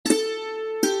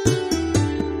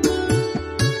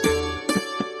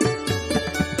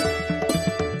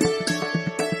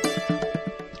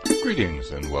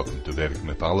Greetings and welcome to Vedic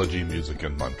Mythology, Music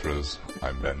and Mantras.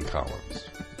 I'm Ben Collins.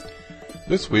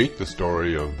 This week, the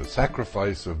story of the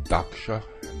sacrifice of Daksha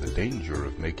and the danger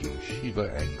of making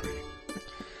Shiva angry.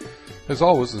 As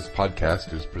always, this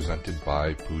podcast is presented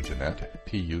by Pujanet,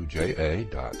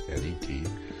 Puja.net,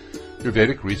 your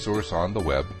Vedic resource on the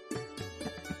web.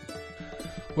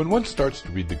 When one starts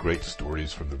to read the great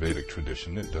stories from the Vedic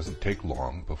tradition, it doesn't take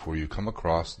long before you come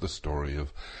across the story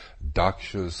of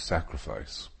Daksha's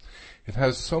sacrifice. It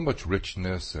has so much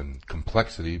richness and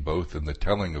complexity both in the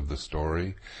telling of the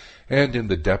story and in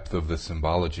the depth of the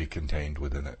symbology contained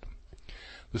within it.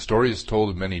 The story is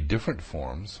told in many different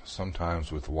forms,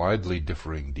 sometimes with widely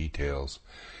differing details,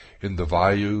 in the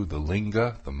Vayu, the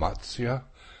Linga, the Matsya,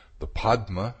 the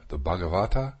Padma, the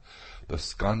Bhagavata, the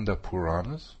Skanda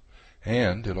Puranas,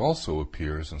 and it also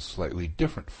appears in slightly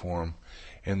different form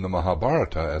in the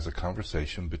Mahabharata as a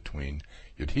conversation between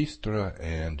Yudhishthira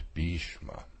and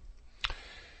Bhishma.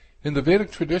 In the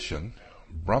Vedic tradition,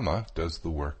 Brahma does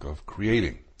the work of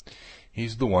creating.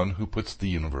 He's the one who puts the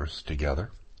universe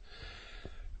together.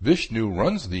 Vishnu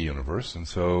runs the universe and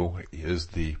so is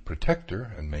the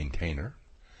protector and maintainer.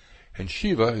 And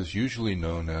Shiva is usually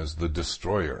known as the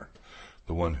destroyer,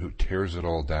 the one who tears it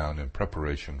all down in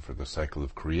preparation for the cycle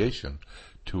of creation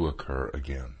to occur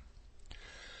again.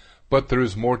 But there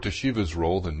is more to Shiva's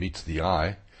role than meets the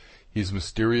eye. He's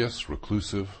mysterious,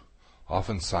 reclusive,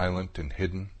 often silent and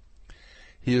hidden.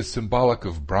 He is symbolic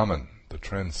of Brahman, the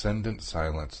transcendent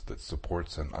silence that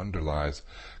supports and underlies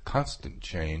constant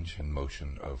change and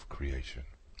motion of creation.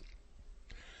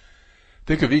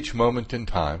 Think of each moment in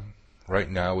time. Right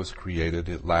now is created,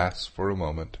 it lasts for a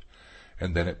moment,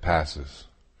 and then it passes.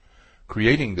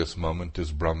 Creating this moment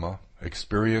is Brahma,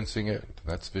 experiencing it,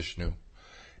 that's Vishnu,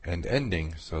 and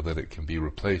ending so that it can be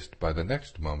replaced by the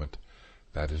next moment,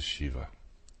 that is Shiva.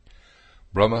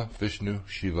 Brahma, Vishnu,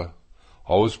 Shiva,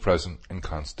 always present and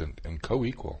constant and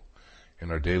co-equal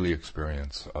in our daily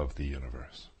experience of the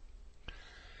universe.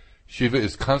 Shiva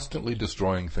is constantly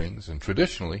destroying things, and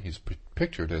traditionally he's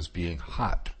pictured as being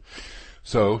hot.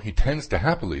 So he tends to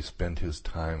happily spend his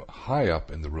time high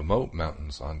up in the remote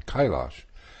mountains on Kailash,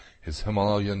 his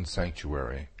Himalayan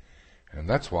sanctuary, and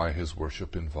that's why his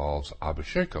worship involves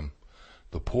Abhishekam,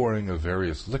 the pouring of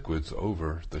various liquids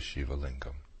over the Shiva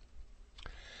lingam.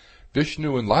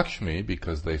 Vishnu and Lakshmi,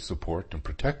 because they support and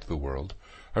protect the world,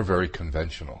 are very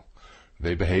conventional.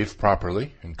 They behave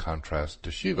properly, in contrast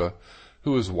to Shiva,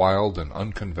 who is wild and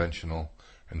unconventional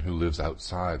and who lives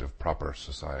outside of proper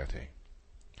society.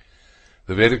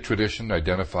 The Vedic tradition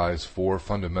identifies 4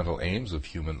 fundamental aims of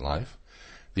human life.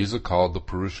 These are called the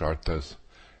Purusharthas,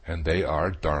 and they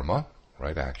are Dharma,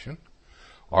 right action,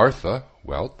 Artha,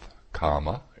 wealth,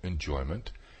 Kama,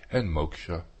 enjoyment, and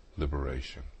Moksha,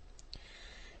 liberation.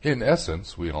 In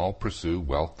essence, we all pursue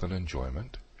wealth and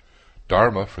enjoyment.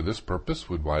 Dharma, for this purpose,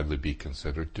 would widely be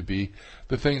considered to be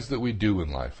the things that we do in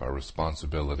life, our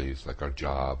responsibilities, like our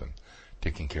job and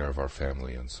taking care of our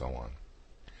family and so on.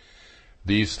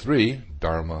 These 3,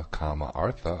 Dharma, Kama,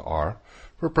 Artha, are,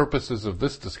 for purposes of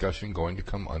this discussion, going to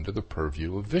come under the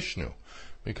purview of Vishnu,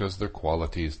 because they're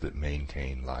qualities that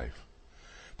maintain life.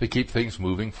 They keep things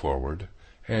moving forward,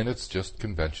 and it's just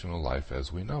conventional life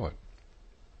as we know it.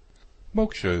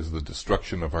 Moksha is the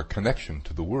destruction of our connection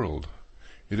to the world.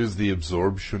 It is the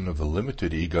absorption of the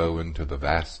limited ego into the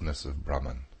vastness of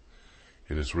Brahman.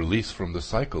 It is release from the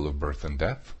cycle of birth and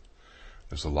death.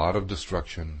 There's a lot of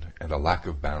destruction and a lack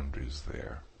of boundaries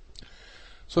there.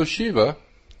 So Shiva,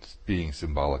 being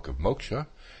symbolic of moksha,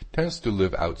 tends to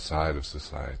live outside of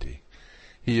society.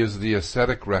 He is the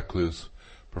ascetic recluse,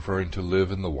 preferring to live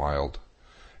in the wild.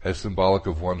 As symbolic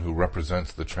of one who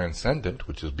represents the transcendent,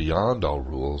 which is beyond all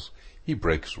rules, he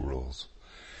breaks rules.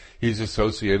 He's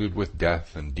associated with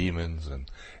death and demons and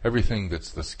everything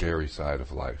that's the scary side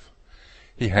of life.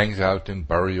 He hangs out in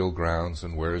burial grounds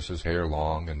and wears his hair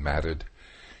long and matted.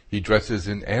 He dresses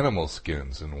in animal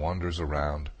skins and wanders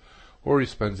around, or he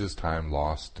spends his time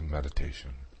lost in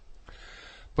meditation.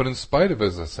 But in spite of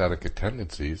his ascetic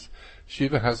tendencies,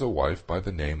 Shiva has a wife by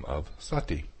the name of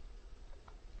Sati.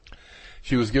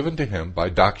 She was given to him by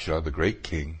Daksha, the great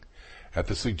king, at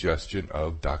the suggestion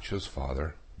of Daksha's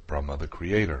father, Brahma the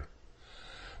creator.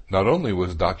 Not only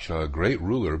was Daksha a great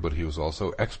ruler, but he was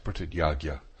also expert at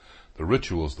yagya, the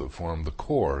rituals that form the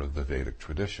core of the Vedic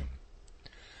tradition.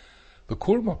 The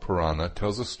Kurma Purana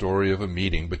tells a story of a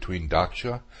meeting between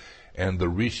Daksha and the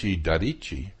Rishi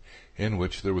Dadichi, in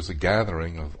which there was a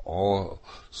gathering of all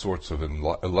sorts of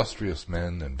illustrious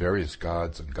men and various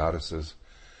gods and goddesses,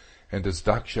 And as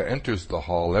Daksha enters the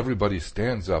hall, everybody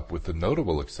stands up with the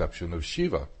notable exception of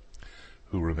Shiva,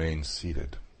 who remains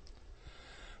seated.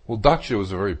 Well, Daksha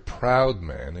was a very proud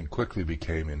man and quickly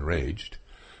became enraged.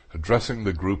 Addressing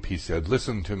the group, he said,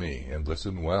 "Listen to me, and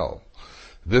listen well.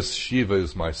 This Shiva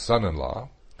is my son-in-law.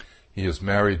 He has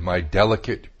married my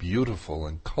delicate, beautiful,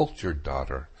 and cultured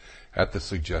daughter at the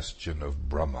suggestion of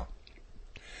Brahma.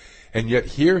 And yet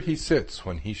here he sits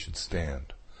when he should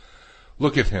stand.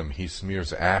 Look at him, he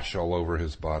smears ash all over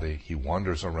his body, he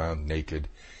wanders around naked,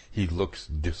 he looks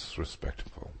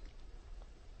disrespectful.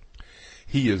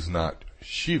 He is not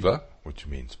Shiva, which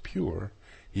means pure,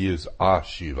 he is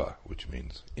Ashiva, which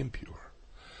means impure.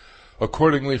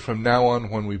 Accordingly, from now on,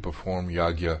 when we perform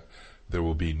yajna, there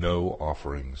will be no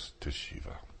offerings to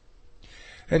Shiva."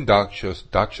 And Daksha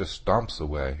stomps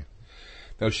away.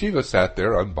 Now Shiva sat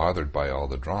there unbothered by all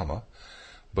the drama,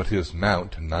 but his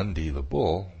mount, Nandi the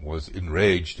bull, was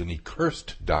enraged, and he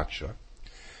cursed Daksha,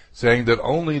 saying that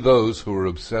only those who were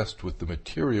obsessed with the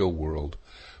material world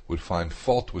would find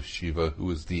fault with Shiva,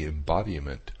 who is the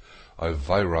embodiment of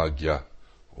Vairagya,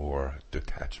 or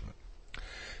detachment.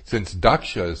 "Since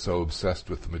Daksha is so obsessed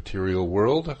with the material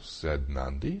world," said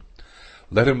Nandi,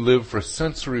 "let him live for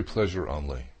sensory pleasure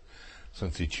only.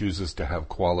 Since he chooses to have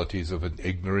qualities of an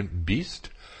ignorant beast,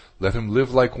 let him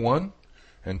live like one,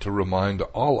 and to remind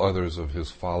all others of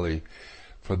his folly,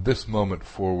 from this moment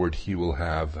forward he will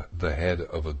have the head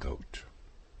of a goat."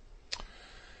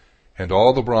 And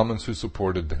all the Brahmins who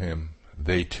supported him,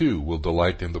 they too will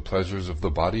delight in the pleasures of the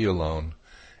body alone,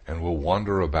 and will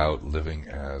wander about living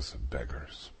as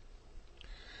beggars.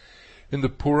 In the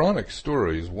Puranic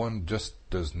stories, one just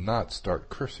does not start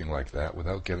cursing like that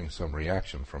without getting some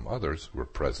reaction from others who were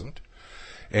present.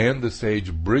 And the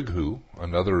sage Brighu,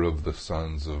 another of the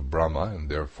sons of Brahma, and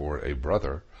therefore a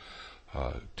brother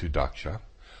to Daksha,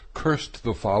 cursed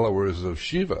the followers of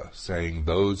Shiva, saying,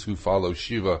 "Those who follow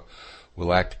Shiva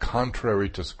will act contrary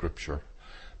to scripture,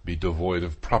 be devoid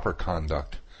of proper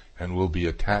conduct, and will be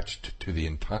attached to the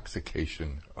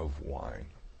intoxication of wine."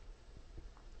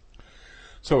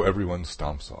 So everyone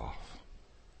stomps off.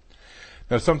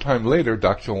 Now sometime later,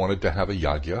 Daksha wanted to have a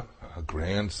yajna, a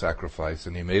grand sacrifice,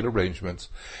 and he made arrangements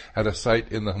at a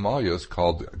site in the Himalayas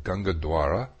called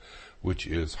Gangadwara, which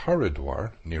is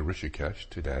Haridwar, near Rishikesh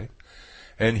today.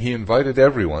 And he invited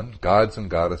everyone, gods and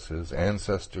goddesses,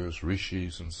 ancestors,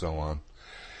 rishis, and so on.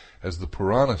 As the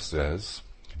Purana says,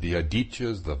 the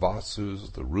Adityas, the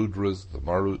Vasus, the Rudras, the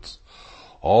Maruts,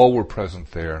 all were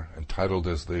present there, entitled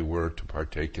as they were to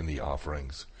partake in the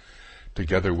offerings,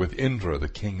 together with Indra, the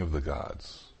king of the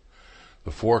gods.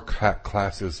 The four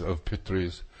classes of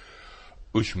Pitris,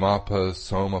 Ushmapas,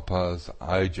 Somapas,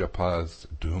 Aijapas,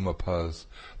 Dhumapas,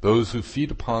 those who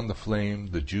feed upon the flame,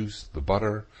 the juice, the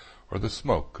butter, or the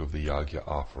smoke of the yajna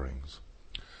offerings.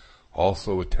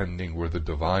 Also attending were the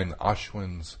divine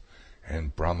Ashwins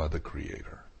and Brahma the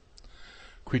Creator.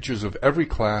 Creatures of every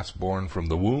class born from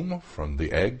the womb, from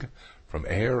the egg, from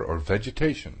air or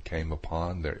vegetation came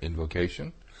upon their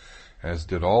invocation, as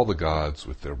did all the gods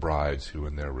with their brides who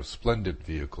in their resplendent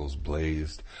vehicles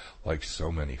blazed like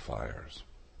so many fires.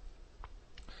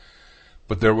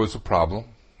 But there was a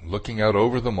problem. Looking out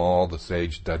over them all, the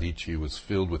sage Dadichi was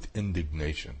filled with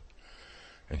indignation.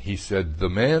 And he said, "The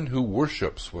man who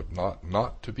worships what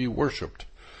not to be worshipped,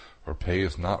 or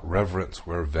pays not reverence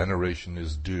where veneration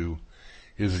is due,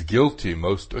 is guilty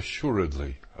most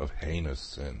assuredly of heinous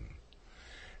sin."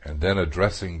 And then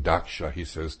addressing Daksha, he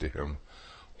says to him,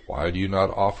 "Why do you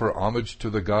not offer homage to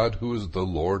the god who is the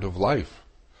Lord of life?"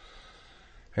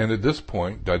 And at this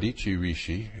point, Dadichi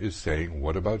Rishi is saying,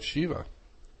 what about Shiva?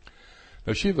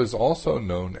 Now Shiva is also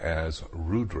known as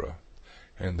Rudra,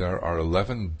 and there are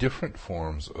 11 different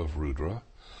forms of Rudra,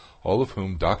 all of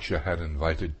whom Daksha had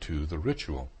invited to the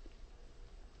ritual.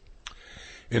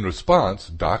 In response,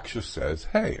 Daksha says,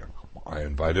 "Hey, I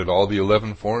invited all the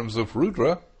 11 forms of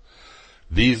Rudra.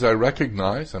 These I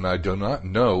recognize, and I do not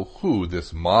know who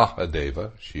this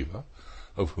Mahadeva, Shiva,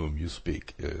 of whom you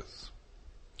speak, is."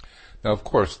 Now, of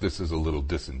course, this is a little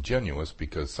disingenuous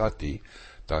because Sati,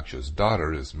 Daksha's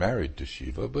daughter, is married to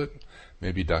Shiva, but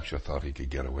maybe Daksha thought he could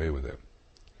get away with it.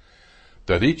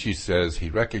 Dadichi says he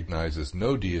recognizes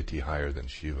no deity higher than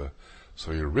Shiva,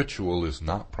 so your ritual is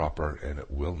not proper and it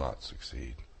will not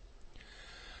succeed.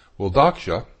 Well,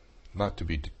 Daksha, not to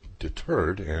be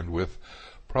deterred, and with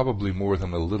probably more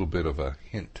than a little bit of a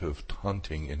hint of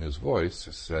taunting in his voice,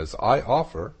 says, "I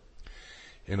offer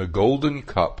in a golden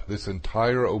cup this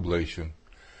entire oblation,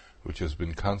 which has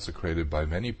been consecrated by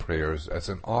many prayers as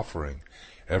an offering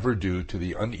ever due to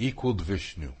the unequaled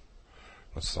Vishnu,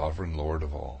 the sovereign Lord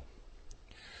of all."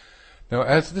 Now,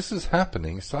 as this is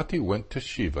happening, Sati went to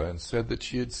Shiva and said that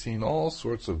she had seen all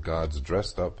sorts of gods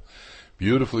dressed up,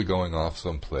 beautifully going off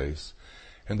someplace,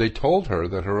 and they told her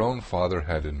that her own father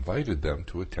had invited them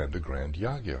to attend a grand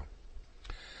yagya.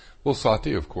 Well,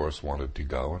 Sati, of course, wanted to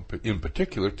go, and in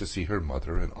particular to see her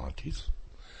mother and aunties.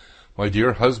 "My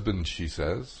dear husband," she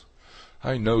says,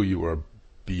 "I know you are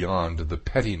beyond the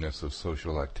pettiness of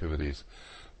social activities,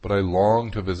 but I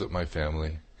long to visit my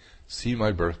family, see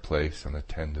my birthplace, and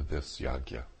attend this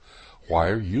yagya. Why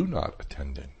are you not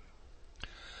attending?"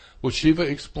 Well, Shiva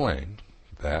explained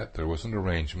that there was an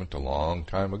arrangement a long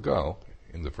time ago,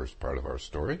 in the first part of our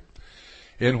story,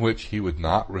 in which he would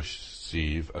not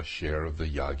receive a share of the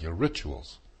yagya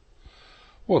rituals.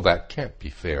 "Well, that can't be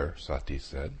fair," Sati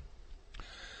said.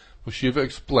 Well, Shiva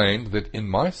explained that in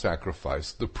my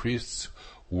sacrifice the priests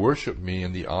worship me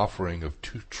in the offering of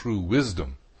true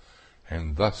wisdom,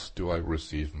 and thus do I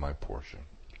receive my portion.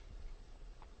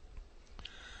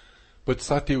 But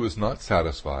Sati was not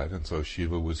satisfied, and so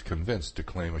Shiva was convinced to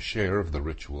claim a share of the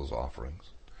ritual's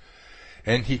offerings.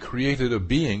 And he created a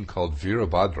being called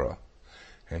Virabhadra,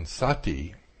 and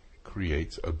Sati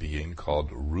creates a being called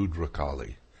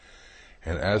Rudrakali.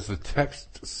 And as the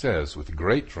text says with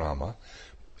great drama,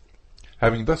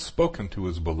 having thus spoken to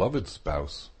his beloved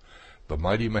spouse, the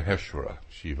mighty Maheshwara,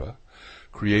 Shiva,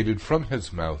 created from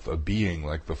his mouth a being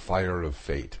like the fire of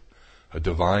fate, a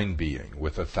divine being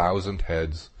with 1,000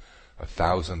 heads,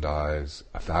 1,000 eyes,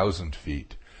 1,000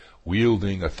 feet,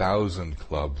 wielding 1,000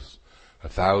 clubs,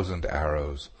 1,000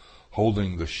 arrows,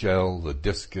 holding the shell, the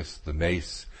discus, the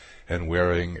mace, and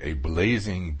wearing a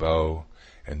blazing bow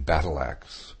and battle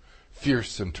axe,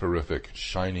 fierce and terrific,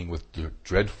 shining with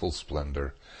dreadful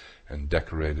splendor, and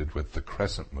decorated with the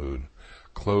crescent moon,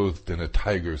 clothed in a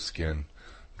tiger's skin,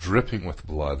 dripping with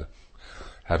blood,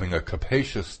 having a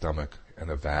capacious stomach and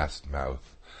a vast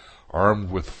mouth, armed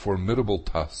with formidable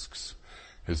tusks.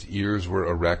 His ears were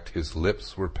erect, his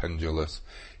lips were pendulous,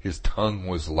 his tongue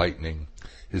was lightning,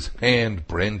 his hand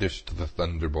brandished the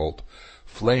thunderbolt,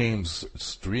 flames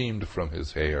streamed from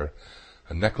his hair,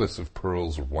 a necklace of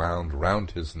pearls wound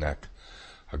round his neck,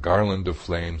 a garland of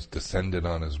flames descended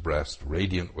on his breast,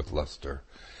 radiant with luster.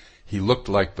 He looked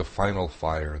like the final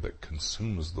fire that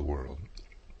consumes the world.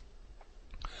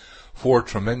 4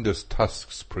 tremendous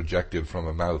tusks projected from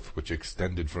a mouth which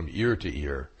extended from ear to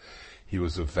ear. He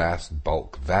was of vast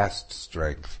bulk, vast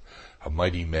strength, a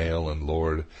mighty male and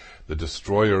lord, the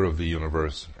destroyer of the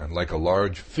universe, and like a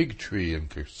large fig tree in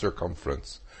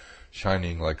circumference,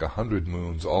 shining like 100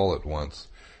 moons all at once,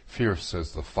 fierce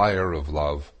as the fire of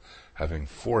love, having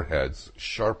 4 heads,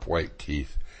 sharp white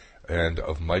teeth, and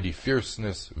of mighty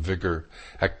fierceness, vigor,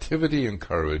 activity, and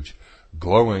courage,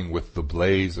 glowing with the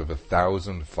blaze of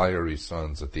 1,000 fiery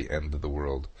suns at the end of the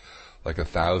world, like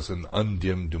 1,000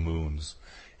 undimmed moons,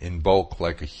 in bulk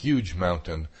like a huge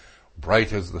mountain,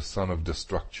 bright as the sun of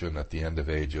destruction at the end of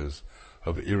ages,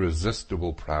 of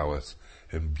irresistible prowess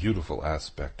and beautiful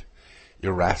aspect,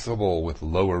 irascible with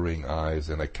lowering eyes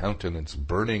and a countenance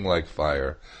burning like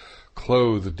fire,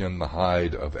 clothed in the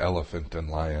hide of elephant and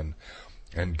lion,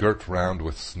 and girt round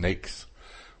with snakes,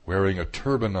 wearing a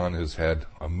turban on his head,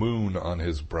 a moon on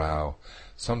his brow,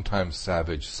 sometimes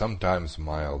savage, sometimes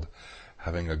mild,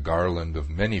 having a garland of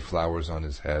many flowers on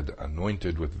his head,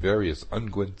 anointed with various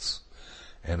unguents,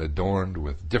 and adorned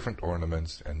with different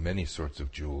ornaments and many sorts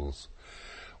of jewels,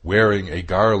 wearing a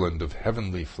garland of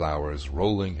heavenly flowers,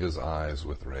 rolling his eyes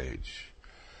with rage.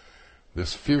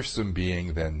 This fearsome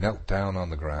being then knelt down on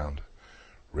the ground,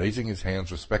 raising his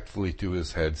hands respectfully to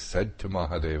his head, said to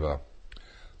Mahadeva,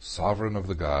 "Sovereign of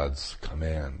the gods,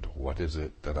 command, what is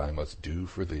it that I must do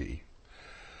for thee?"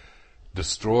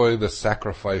 "Destroy the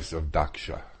sacrifice of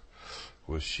Daksha,"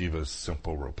 was Shiva's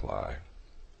simple reply.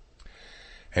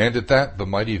 And at that the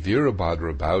mighty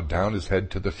Virabhadra bowed down his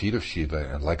head to the feet of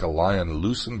Shiva, and like a lion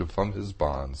loosened from his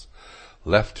bonds,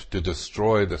 left to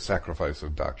destroy the sacrifice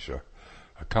of Daksha,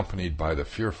 accompanied by the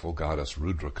fearful goddess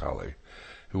Rudrakali,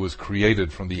 who was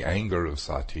created from the anger of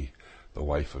Sati, the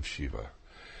wife of Shiva.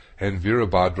 And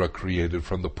Virabhadra created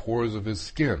from the pores of his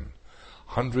skin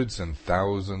hundreds and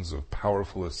thousands of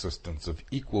powerful assistants of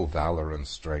equal valor and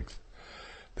strength.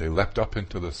 They leapt up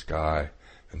into the sky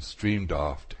and streamed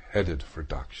off, headed for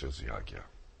Daksha's yagya.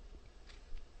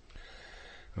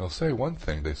 And I'll say one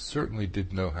thing, they certainly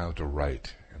did know how to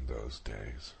write in those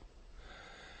days.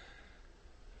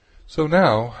 So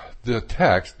now, the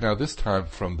text, now this time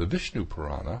from the Vishnu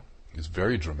Purana, is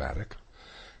very dramatic.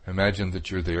 Imagine that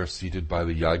you're there seated by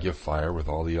the yagya fire with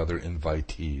all the other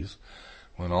invitees,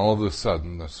 when all of a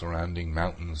sudden the surrounding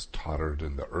mountains tottered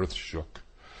and the earth shook.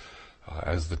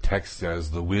 As the text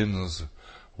says, the winds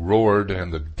roared,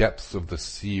 and the depths of the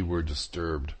sea were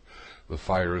disturbed. The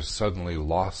fires suddenly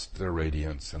lost their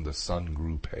radiance, and the sun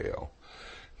grew pale.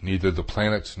 Neither the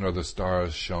planets nor the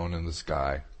stars shone in the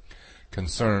sky.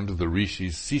 Concerned, the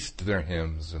rishis ceased their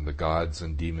hymns, and the gods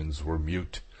and demons were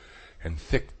mute, and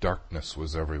thick darkness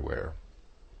was everywhere.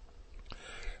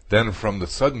 Then from the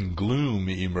sudden gloom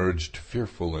emerged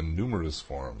fearful and numerous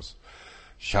forms,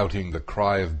 shouting the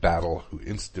cry of battle, who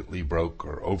instantly broke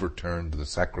or overturned the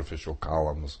sacrificial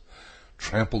columns,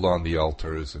 trampled on the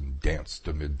altars, and danced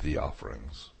amid the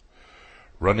offerings.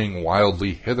 Running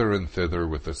wildly hither and thither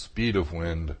with the speed of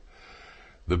wind,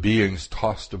 the beings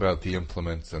tossed about the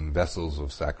implements and vessels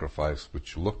of sacrifice,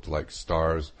 which looked like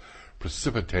stars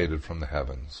precipitated from the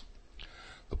heavens.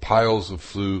 The piles of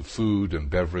food and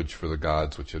beverage for the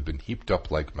gods, which had been heaped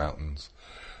up like mountains,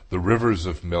 the rivers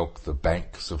of milk, the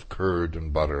banks of curd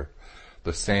and butter,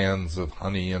 the sands of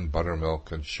honey and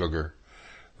buttermilk and sugar,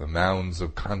 the mounds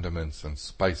of condiments and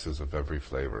spices of every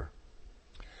flavor.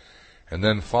 And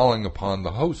then falling upon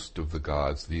the host of the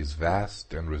gods, these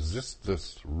vast and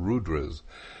resistless Rudras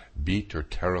beat or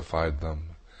terrified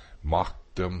them,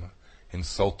 mocked them,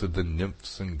 insulted the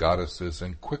nymphs and goddesses,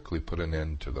 and quickly put an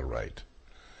end to the rite.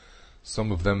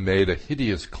 Some of them made a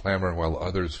hideous clamor, while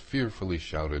others fearfully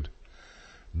shouted.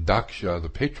 Daksha, the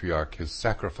patriarch, his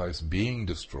sacrifice being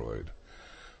destroyed,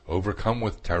 overcome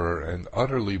with terror and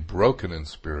utterly broken in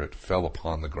spirit, fell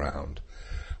upon the ground,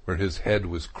 where his head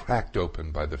was cracked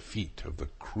open by the feet of the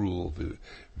cruel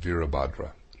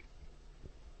Virabhadra.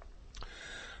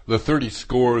 The 30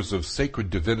 scores of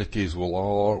sacred divinities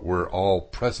were all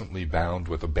presently bound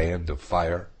with a band of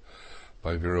fire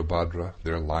by Virabhadra,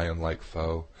 their lion-like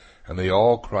foe, and they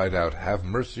all cried out, "Have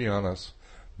mercy on us,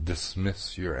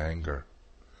 dismiss your anger."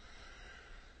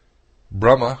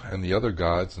 Brahma and the other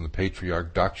gods and the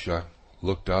patriarch Daksha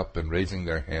looked up, and raising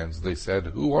their hands, they said,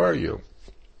 "Who are you?"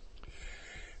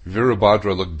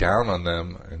 Virabhadra looked down on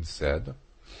them and said,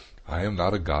 "I am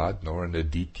not a god, nor an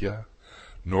Aditya,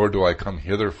 nor do I come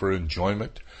hither for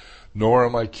enjoyment, nor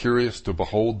am I curious to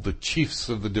behold the chiefs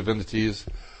of the divinities.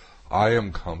 I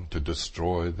am come to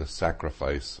destroy the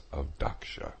sacrifice of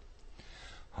Daksha.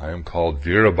 I am called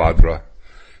Virabhadra,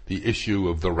 the issue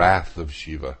of the wrath of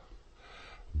Shiva.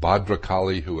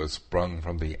 Bhadrakali, who has sprung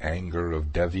from the anger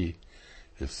of Devi,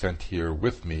 is sent here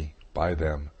with me by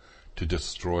them to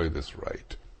destroy this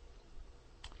rite."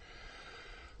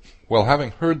 Well,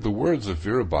 having heard the words of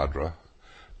Virabhadra,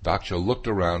 Daksha looked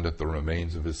around at the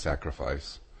remains of his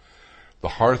sacrifice. The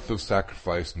hearth of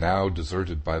sacrifice, now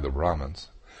deserted by the Brahmins,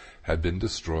 had been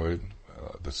destroyed.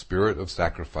 The spirit of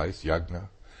sacrifice, yajna,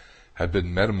 had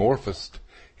been metamorphosed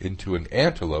into an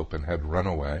antelope and had run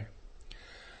away.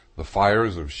 The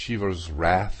fires of Shiva's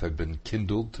wrath had been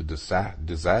kindled to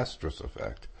disastrous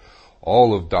effect.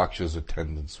 All of Daksha's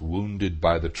attendants, wounded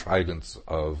by the tridents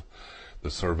of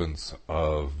the servants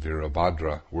of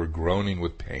Virabhadra, were groaning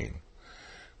with pain.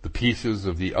 The pieces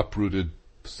of the uprooted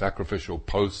sacrificial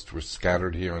posts were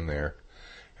scattered here and there,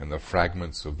 and the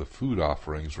fragments of the food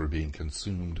offerings were being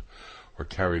consumed or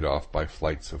carried off by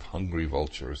flights of hungry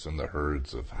vultures and the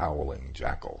herds of howling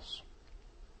jackals.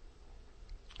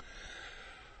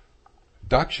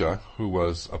 Daksha, who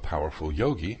was a powerful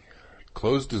yogi,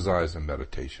 closed his eyes in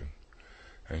meditation,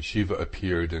 and Shiva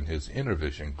appeared in his inner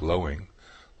vision, glowing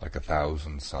like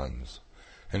 1,000 suns,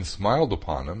 and smiled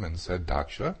upon him and said,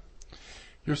 "Daksha,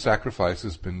 your sacrifice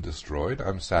has been destroyed.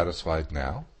 I'm satisfied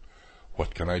now.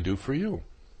 What can I do for you?"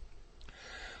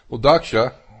 Well,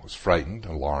 Daksha was frightened,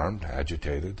 alarmed,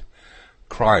 agitated.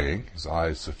 Crying, his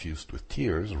eyes suffused with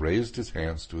tears, raised his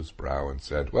hands to his brow and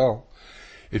said, "Well,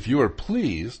 if you are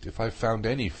pleased, if I've found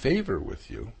any favor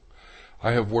with you,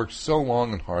 I have worked so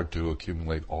long and hard to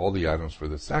accumulate all the items for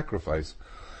the sacrifice.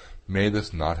 May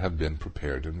this not have been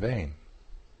prepared in vain."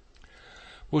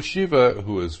 Well, Shiva,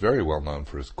 who is very well known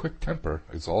for his quick temper,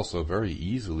 is also very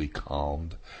easily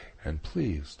calmed and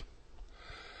pleased.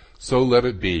 "So let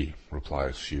it be,"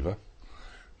 replies Shiva.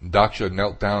 Daksha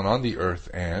knelt down on the earth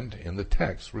and, in the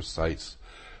text, recites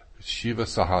Shiva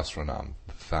Sahasranam,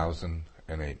 the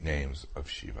 1,008 names of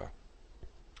Shiva.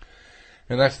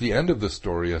 And that's the end of the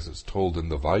story as it's told in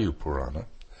the Vayu Purana.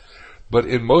 But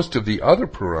in most of the other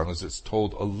Puranas, it's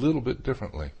told a little bit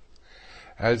differently.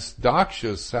 As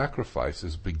Daksha's sacrifice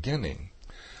is beginning,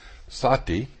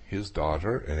 Sati, his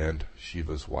daughter and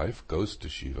Shiva's wife, goes to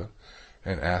Shiva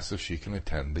and asks if she can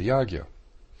attend the yajna.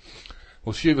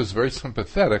 Well, Shiva is very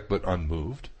sympathetic but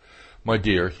unmoved. "My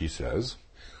dear," he says,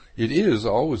 "it is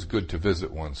always good to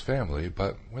visit one's family,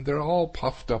 but when they're all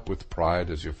puffed up with pride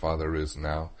as your father is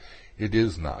now, it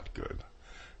is not good.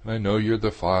 And I know you're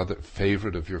the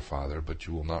favorite of your father, but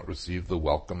you will not receive the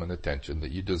welcome and attention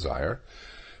that you desire,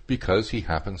 because he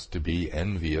happens to be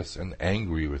envious and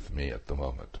angry with me at the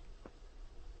moment.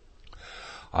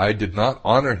 I did not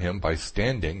honor him by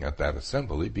standing at that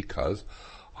assembly because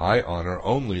I honor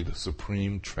only the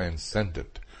Supreme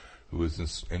Transcendent, who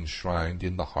is enshrined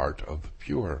in the heart of the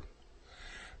pure.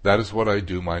 That is what I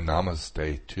do my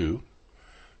namaste to,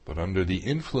 but under the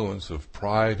influence of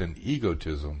pride and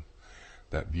egotism,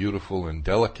 that beautiful and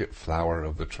delicate flower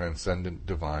of the transcendent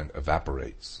divine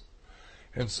evaporates,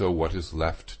 and so what is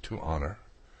left to honor?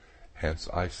 Hence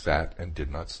I sat and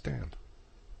did not stand.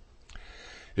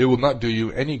 It will not do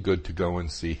you any good to go and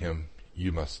see him.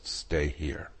 You must stay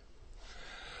here.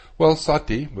 Well,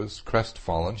 Sati was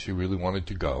crestfallen. She really wanted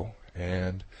to go,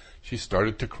 and she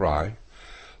started to cry,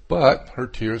 but her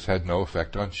tears had no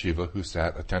effect on Shiva, who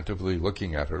sat attentively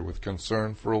looking at her with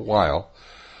concern for a while,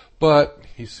 but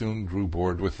he soon grew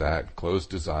bored with that,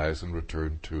 closed his eyes, and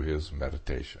returned to his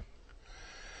meditation.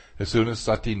 As soon as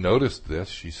Sati noticed this,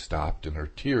 she stopped, and her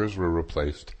tears were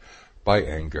replaced by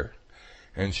anger,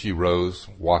 and she rose,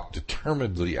 walked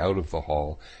determinedly out of the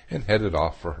hall, and headed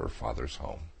off for her father's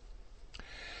home.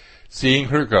 Seeing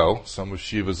her go, some of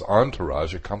Shiva's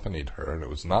entourage accompanied her, and it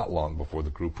was not long before the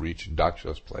group reached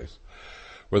Daksha's place,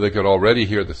 where they could already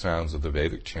hear the sounds of the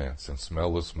Vedic chants and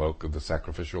smell the smoke of the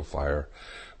sacrificial fire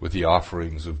with the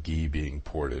offerings of ghee being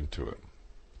poured into it.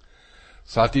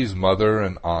 Sati's mother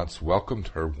and aunts welcomed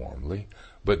her warmly,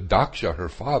 but Daksha, her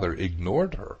father,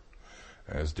 ignored her,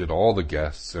 as did all the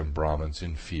guests and Brahmins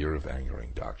in fear of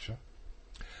angering Daksha.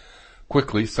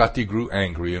 Quickly, Sati grew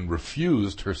angry and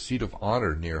refused her seat of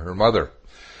honor near her mother.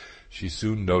 She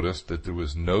soon noticed that there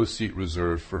was no seat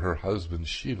reserved for her husband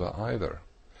Shiva either.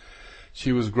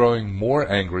 She was growing more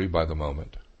angry by the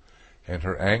moment, and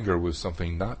her anger was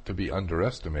something not to be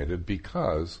underestimated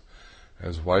because,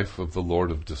 as wife of the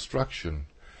Lord of Destruction,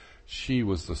 she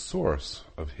was the source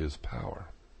of his power.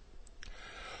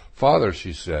 "Father,"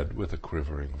 she said with a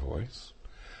quivering voice,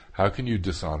 "how can you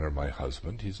dishonor my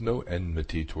husband? He's no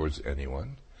enmity towards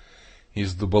anyone.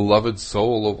 He's the beloved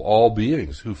soul of all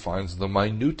beings who finds the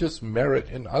minutest merit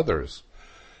in others,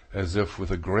 as if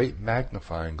with a great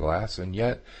magnifying glass, and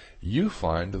yet you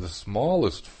find the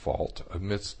smallest fault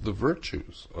amidst the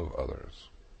virtues of others.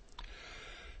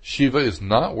 Shiva is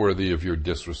not worthy of your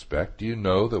disrespect. Do you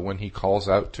know that when he calls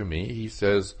out to me, he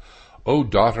says, 'O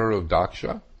daughter of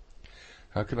Daksha'?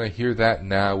 How can I hear that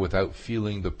now without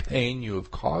feeling the pain you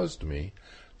have caused me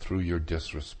through your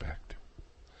disrespect?"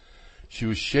 She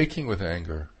was shaking with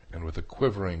anger, and with a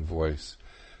quivering voice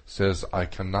says, "I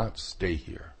cannot stay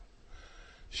here."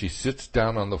 She sits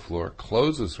down on the floor,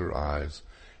 closes her eyes,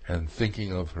 and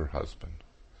thinking of her husband.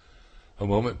 A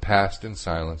moment passed in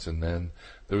silence, and then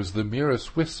there was the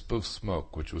merest wisp of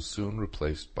smoke, which was soon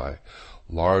replaced by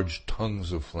large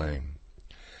tongues of flame.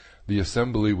 The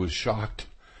assembly was shocked.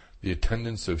 The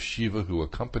attendants of Shiva who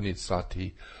accompanied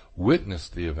Sati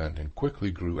witnessed the event and quickly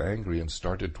grew angry and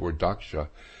started toward Daksha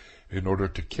in order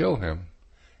to kill him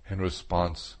in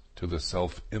response to the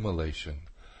self-immolation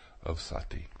of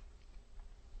Sati.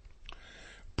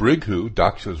 Brighu,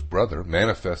 Daksha's brother,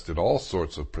 manifested all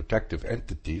sorts of protective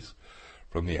entities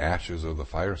from the ashes of the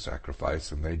fire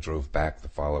sacrifice, and they drove back the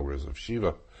followers of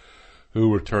Shiva,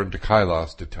 who returned to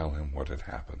Kailas to tell him what had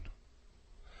happened.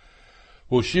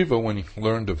 Well, Shiva, when he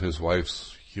learned of his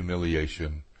wife's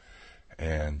humiliation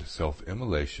and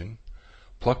self-immolation,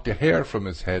 plucked a hair from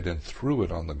his head and threw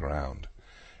it on the ground,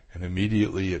 and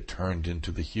immediately it turned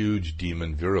into the huge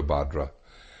demon Virabhadra,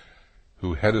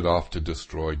 who headed off to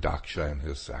destroy Daksha and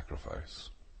his sacrifice.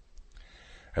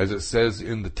 As it says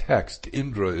in the text,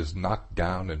 Indra is knocked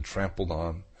down and trampled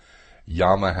on,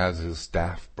 Yama has his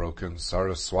staff broken,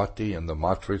 Saraswati and the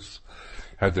Matris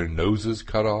had their noses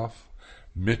cut off,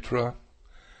 Mitra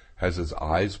has his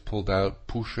eyes pulled out,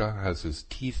 Pusha has his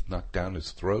teeth knocked down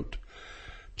his throat,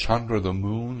 Chandra the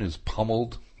moon is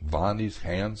pummeled, Vani's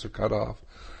hands are cut off,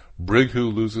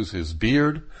 Brighu loses his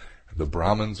beard, and the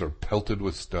Brahmins are pelted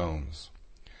with stones.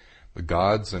 The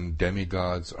gods and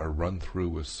demigods are run through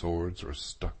with swords or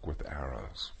stuck with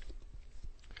arrows.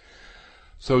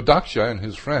 So Daksha and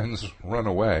his friends run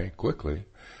away quickly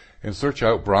and search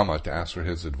out Brahma to ask for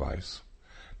his advice.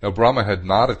 Now Brahma had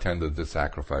not attended the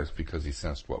sacrifice because he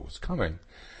sensed what was coming,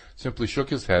 simply shook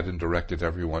his head and directed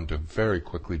everyone to very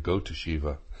quickly go to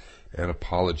Shiva and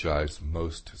apologize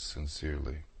most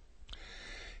sincerely.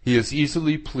 "He is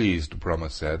easily pleased," Brahma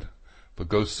said, "but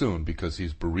go soon because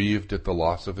he's bereaved at the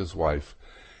loss of his wife,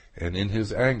 and in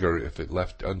his anger, if it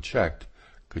left unchecked,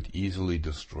 could easily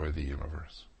destroy the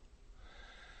universe."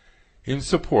 In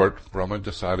support, Brahma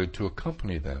decided to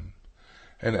accompany them,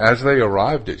 and as they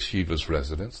arrived at Shiva's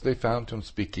residence, they found him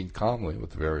speaking calmly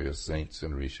with various saints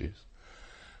and rishis.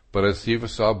 But as Shiva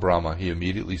saw Brahma, he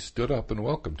immediately stood up and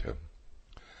welcomed him.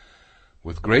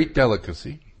 With great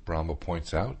delicacy, Brahma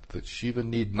points out that Shiva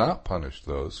need not punish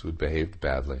those who had behaved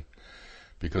badly,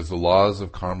 because the laws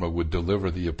of karma would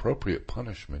deliver the appropriate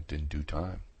punishment in due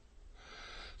time.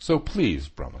 So please,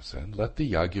 Brahma said, let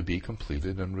the yajna be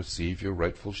completed and receive your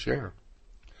rightful share.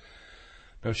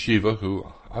 Now Shiva, who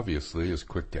obviously is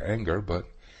quick to anger, but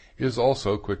is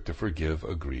also quick to forgive,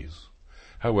 agrees.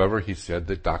 However, he said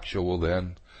that Daksha will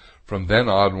from then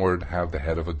onward, have the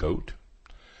head of a goat.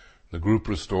 The group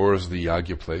restores the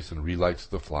yajna place and relights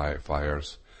the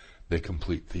fires. They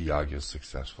complete the yajna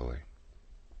successfully.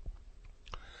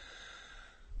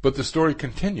 But the story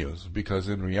continues, because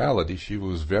in reality Shiva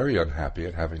was very unhappy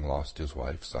at having lost his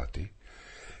wife, Sati,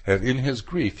 and in his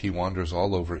grief he wanders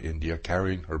all over India,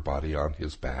 carrying her body on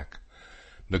his back,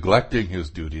 neglecting his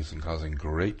duties and causing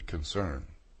great concern.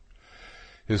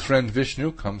 His friend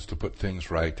Vishnu comes to put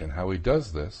things right, and how he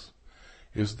does this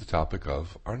is the topic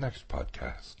of our next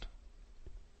podcast.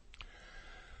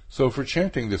 So for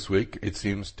chanting this week, it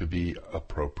seems to be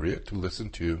appropriate to listen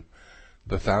to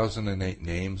the 1008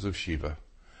 names of Shiva,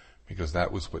 because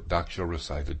that was what Daksha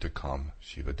recited to calm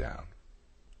Shiva down.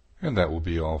 And that will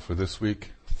be all for this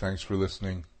week. Thanks for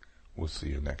listening. We'll see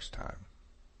you next time.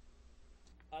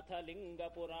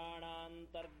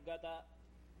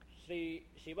 Shri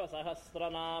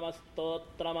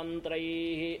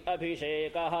शिवसहस्रनामस्तोत्रमन्त्रैः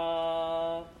अभिषेकः।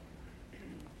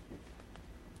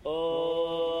 ॐ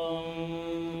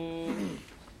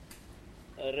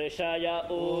ऋषय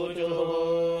ऊचुः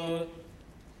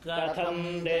कथं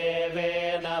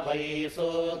देवेन वै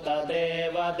सूतदेवदेवान्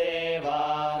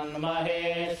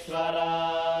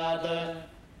महेश्वरात्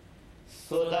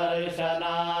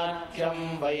सुदर्शनाख्यं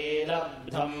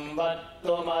वैरब्धं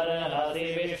वक्तुमर्हसि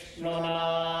विष्णुना।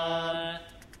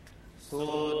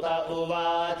 सूत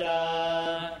उवाच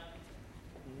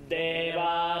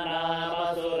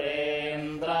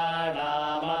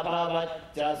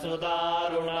देवानामसुरेन्द्राणामभवच्च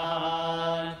सुदारुणः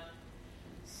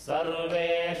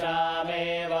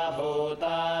सर्वेषामेव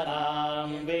भूतानां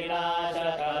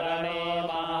विनाशकरणे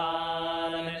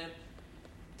महान्।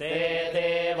 ते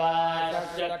देवाः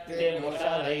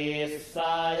शक्तिमुषलैः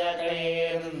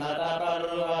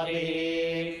सायकैर्नतपर्वभिः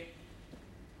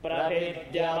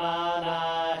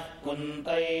प्रभिद्यमानाः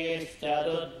कुन्तैश्च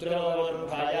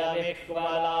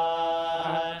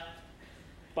रुद्रोर्भयविह्वलाः।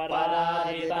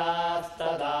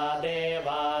 पराजितास्तदा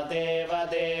देवा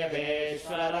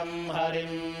देवदेवेश्वरं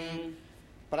हरिं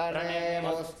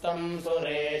प्रणेमुस्तं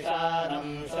सुरेशानं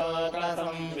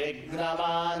शोकसंविघ्नमानसाः।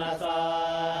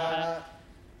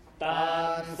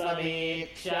 तान्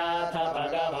समीक्ष्याथ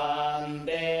भगवान्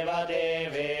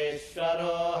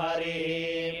देवदेवेश्वरो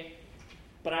हरिः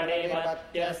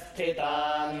प्रणिपत्य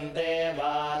स्थितान्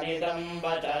देवानिदं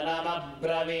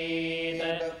वचनमब्रवीत्।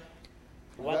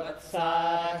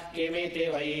 वत्साः किमिति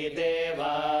वै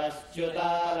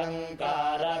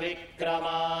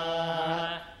देवाश्च्युतालङ्कारविक्रमाः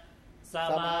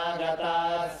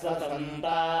समागताः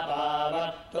ससन्तापा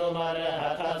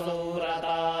वक्तुमर्हथ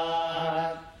सूरताः।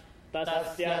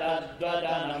 तस्य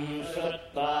तद्वचनं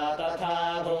श्रुत्वा तथा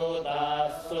भूताः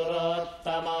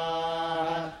सुरोत्तमाः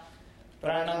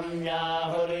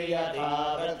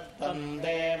प्रणम्याहुर्यथावृत्तं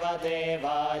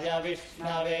देवदेवाय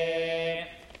विष्णवे।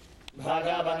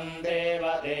 भगवन्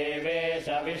देवदेवेश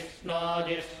विष्णो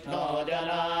जिष्णो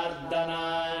जनार्दन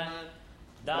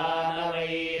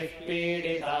दानवैः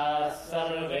पीडिताः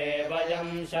सर्वे वयं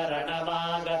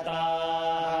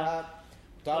शरणमागताः।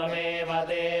 त्वमेव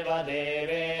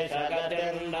देवदेवेश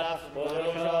गतिर्नः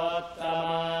पुरुषोत्तम।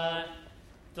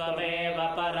 त्वमेव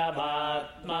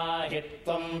परमात्मा हि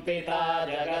त्वं पिता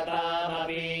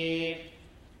जगतामपि।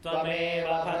 त्वमेव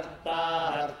भर्ता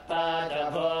हर्ता च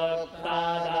भोक्ता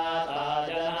दाता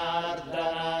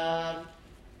जनार्दन।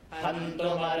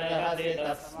 हन्तुमर्हसि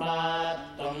तस्मात्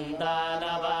त्वं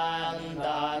दानवान्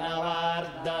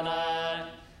दानवार्दन।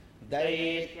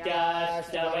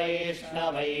 दैत्याश्च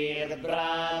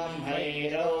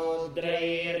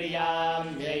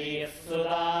वैष्णवैर्ब्राह्मैरौद्रैर्याम्यैः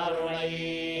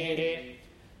सुदारुणैः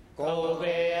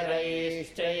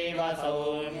कौबेरैश्चैव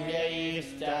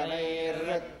सौम्यैश्च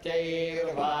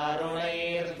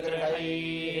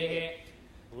नैऋत्यैर्वारुणैर्दृढैः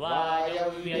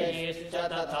वायव्यैश्च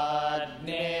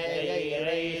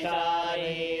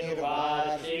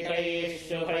तथाग्नेयैरैषायैर्वार्षिकैः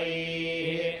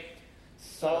शुभैः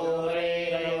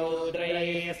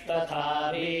सौरैरौद्रैस्तथा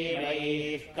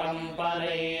भीमैः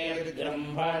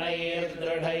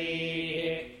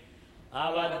कम्पनैर्जृम्भणैर्दृढैः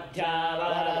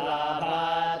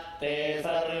अवध्यावरलाभात्ते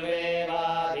सर्वे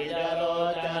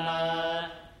वारिजलोचना।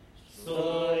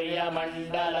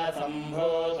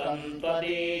 सूर्यमण्डलसम्भूतं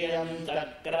त्वदीयं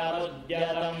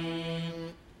चक्रमुद्यतम्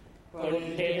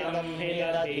कुण्ठितम् हि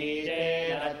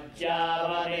यतीजेन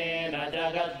ज्यावनेन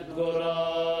जगद्गुरो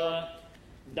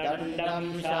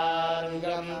दण्डम्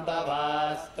शार्ङ्गम्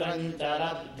तवास्त्रम् च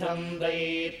लब्धम्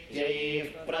दैत्यैः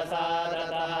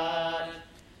प्रसादतः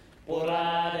पुरा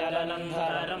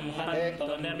जलनन्धरम्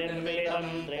हन्तुम्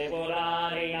निर्मितम्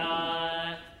त्रिपुरारिणा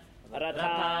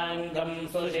रथाङ्गम्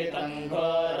सुषितम्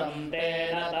घोरम्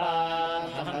तेन ताम्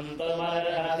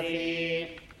हन्तुमर्हसि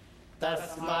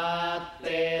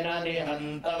तस्मात्तेन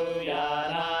निहन्तव्या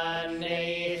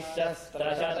नान्यैः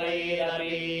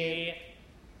शस्त्रशतैरपि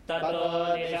ततो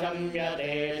निशम्य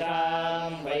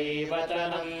तेषाम् वै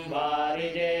वचनम्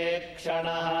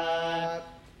वारिजेक्षणः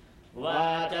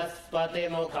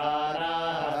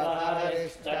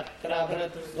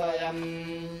वाचस्पतिमुखानाहरिश्चक्रभृत्स्वयम्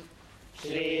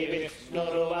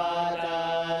श्रीविष्णुरुवाच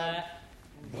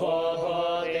भो भो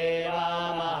देवा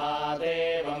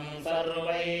महादेवम्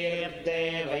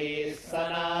सर्वैर्देवैः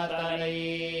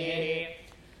सनातनैः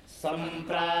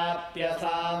सम्प्राप्य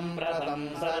साम्प्रतम्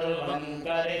सर्वम्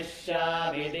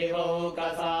करिष्यामि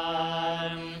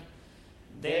दिवौकसाम्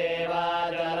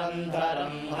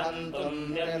देवाजलन्धरम् हन्तुम्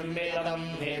निर्मितम्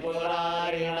हि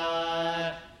पुरारिणा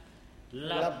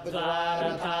लब्ध्वा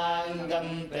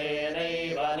रथाङ्गम्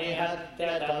तेनैव निहत्य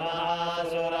च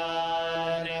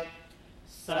महासुरान्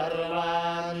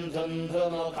सर्वान्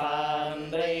धुन्धुमुखान्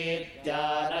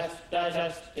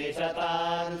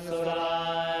दैत्यानष्टषष्टिशतान्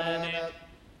सुरान्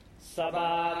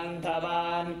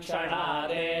सबान्धवान्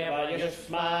क्षणादेव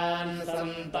युष्मान्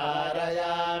सन्तारयाम्यहम्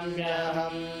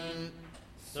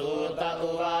सूत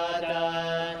उवाच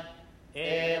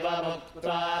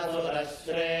एवमुक्त्वा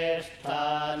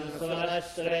सुरश्रेष्ठान्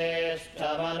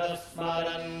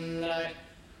सुरश्रेष्ठमनुस्मरन्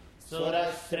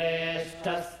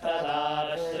सुरश्रेष्ठस्तदा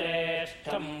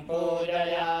श्रेष्ठम्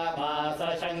पूजयामास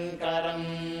शङ्करम्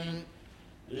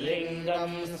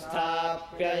लिङ्गम्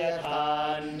स्थाप्य यथा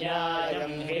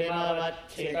न्यायम्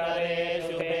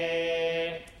हिमवच्छिखरेषु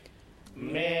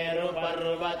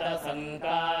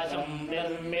मेरुपर्वतसङ्काशम्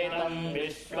निर्मितम्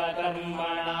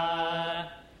विश्वकर्मणा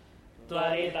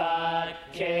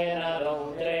त्वरिताख्येन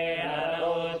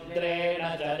रौद्रेण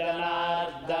च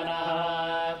जनार्दनः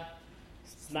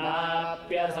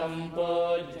स्नाप्य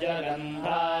सम्पूज्य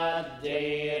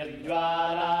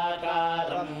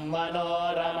गन्धाद्यैर्ज्वालाकारम्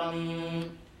मनोरमम्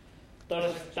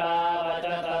तुष्टावच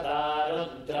तदा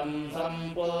रुद्रम्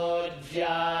सम्पूज्याग्नौ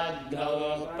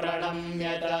प्रणम्य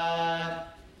च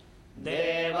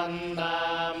देवम्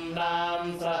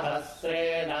नाम्नाम्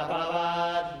सहस्रेण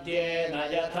भवाद्येन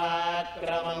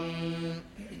यथाक्रमम्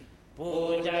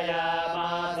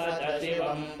पूजयामास च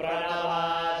शिवम्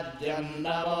प्रणवाद्यम्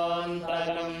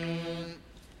नमोऽन्तरम्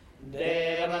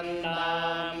देवम्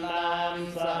नाम्नाम्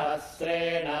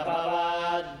सहस्रेण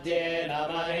भवाद्येन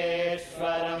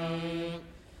महेश्वरम्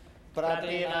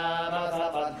प्रतिनाम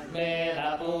सपद्मेन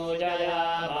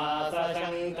पूजयामास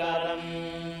शङ्करम्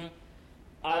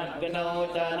अग्नौ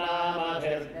च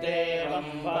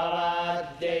नामभिर्देवम्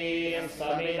भवाद्यैः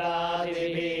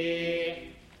समिदादिभिः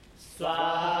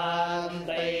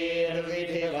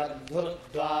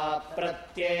स्वाहान्तैर्विधिवद्भुत्वा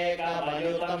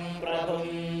प्रत्येकमयुतम्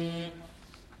प्रभुम्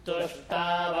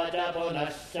तुष्टावच पुनः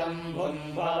शम्भुम्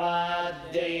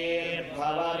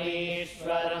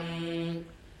भवाद्यैर्भवमीश्वरम्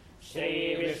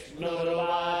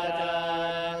श्रीविष्णुर्वाच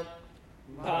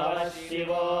भवः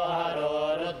शिवो हरो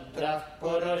रुद्रः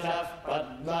पुरुषः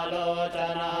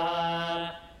पद्मलोचनः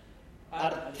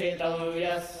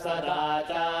अर्थितव्यः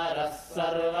सदाचारः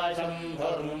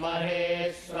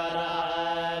सर्वशम्भुर्महेश्वरः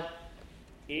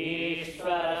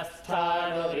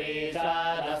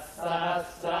ईश्वरस्थाणुरीशानः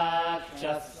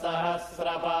सहस्राक्षः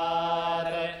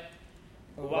सहस्रपात्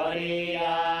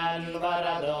वरीयान्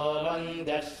वरदो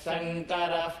वन्द्यः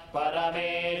शङ्करः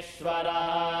परमेश्वरः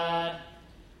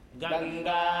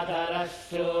गङ्गाधरः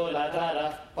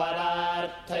शूलधरः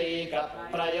परार्थैकप्रयोजनः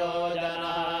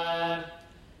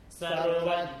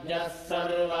सर्वज्ञः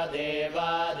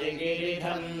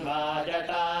सर्वदेवादिगिरिधन्वा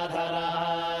जटाधरः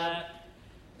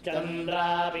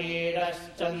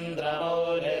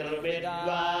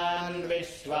चन्द्रापीडश्चन्द्रमौलिर्विद्वान्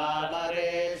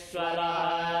विश्वामरेश्वरः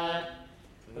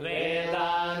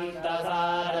वेदान्तसारसन्दोहः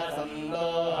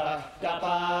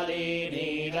कपाली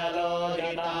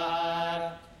नीललोहितः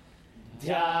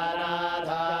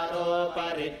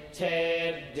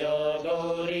ध्यानाधारोपरिच्छेद्यो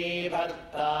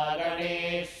गौरीभर्ता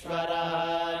गणेश्वरः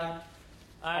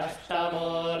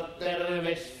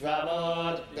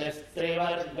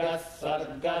अष्टमूर्तिर्विश्वमूर्तिस्त्रिवर्गः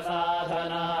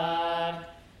स्वर्गसाधनः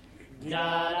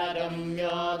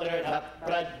ज्ञानगम्यो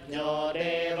दृढप्रज्ञो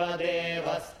देवदेवस्त्रिलोचनः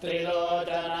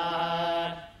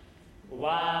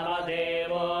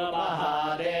वामदेवो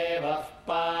महादेवः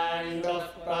पाण्डुः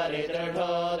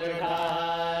परिदृढो दृढः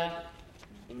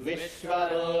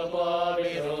विश्वरूपो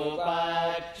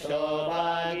विरूपाक्षो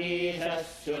वागीशः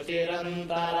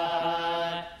शुचिरन्तरः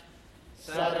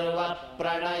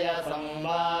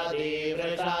सर्वप्रणयसंवादी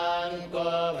वृषाङ्को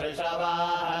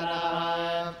वृषवाहनः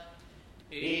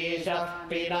ईशः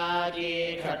पिनाकी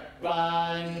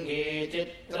खट्वाङ्गी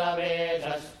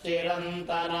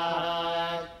चित्रवेषश्चिरन्तनः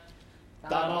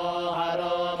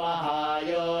तमोहरो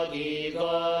महायोगी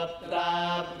गोप्ता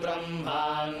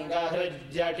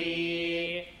ब्रह्माङ्गहृज्जटी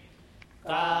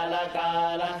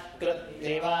कालकालः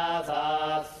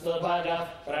कृत्तिवासाः सुभगः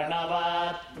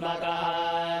प्रणवात्मकः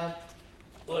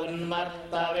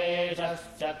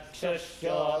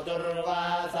उन्मत्तवेषश्चक्षुष्यो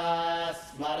दुर्वासाः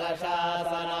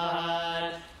स्मरशासनः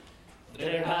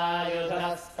दृढायुधः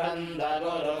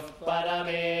स्कन्दगुरुः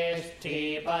परमेष्ठीपरायणः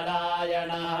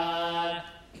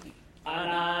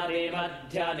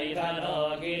अनादिमध्यनिधनो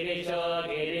गिरिशो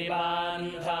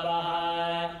गिरिबान्धवः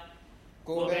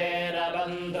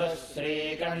कुबेरबन्धुः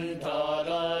श्रीकण्ठो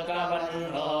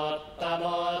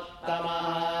लोकवर्णोत्तमोत्तमः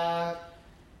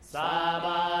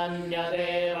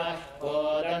सामान्यदेवः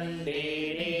कोरण्डी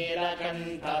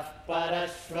नीलकण्ठः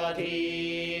परश्वती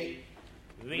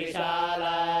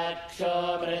विशालाक्षो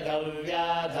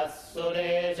मृगव्याधः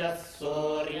सुरेशः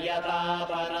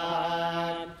सूर्यतापनः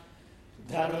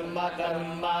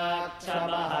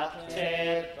धर्मकर्माक्षमः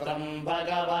क्षेत्रम्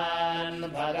भगवान्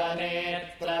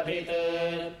भगनेत्रभित्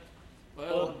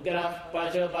उग्रः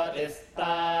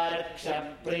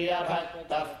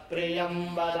पशुपतिस्तार्क्ष्यप्रियभक्तः प्रियम्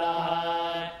वदः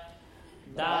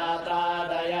दाता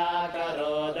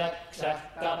दयाकरो दक्षः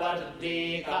कपर्दी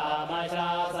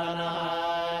कामशासनः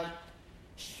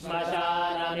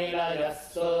श्मशाननिलयः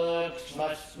सूक्ष्मश्मशानस्थो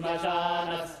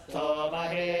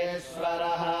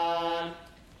महेश्वरः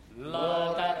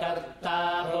लोककर्ता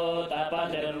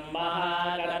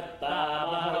भूतपतिर्महाकर्ता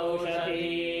महौषधी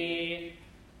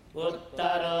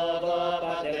उत्तरो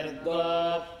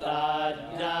गोपतिर्गोप्ता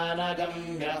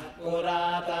ज्ञानगम्यः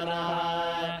पुरातनः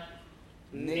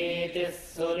नीतिः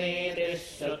सुनीतिः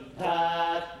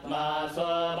शुद्धात्मा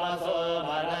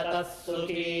सोमसोमरतः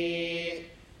सुखी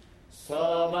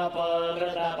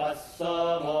सोमपोमृतपः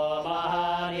सोमो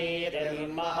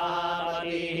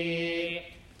महानीतिर्महामतिः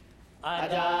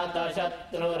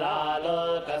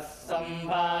अजातशत्रुरालोकः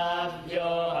सम्भाव्यो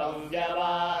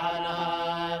हव्यवाहनः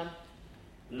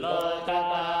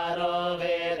लोककारो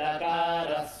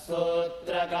वेदकारः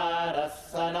सूत्रकारः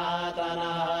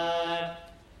सनातनः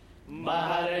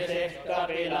महर्षिः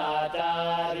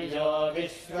कपिलाचार्यो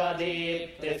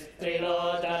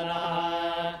विश्वदीप्तिस्त्रिलोचनः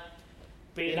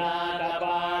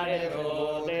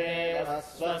पिनाकपाणिर्भूदेवः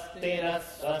स्वस्तिरः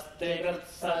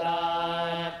स्वस्तिकृत्सदा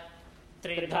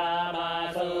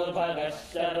त्रिधामासौभगः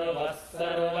शर्वः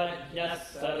सर्वज्ञः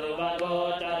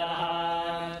सर्वगोचरः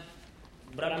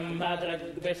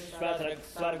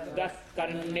ब्रह्मदृग्विश्वदृक्स्वर्गः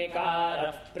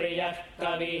कर्णिकारः प्रियः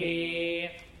कविः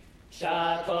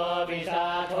शाखो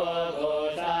विशाखो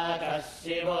गोशाखः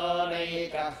शिवो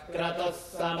नैकः क्रतुः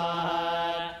समः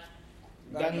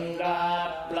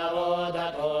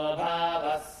गङ्गाप्लवोदको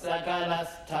भावः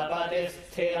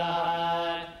सकलस्थपतिस्थिरः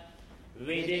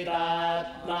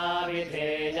विदितात्मा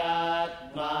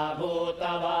विधेयात्मा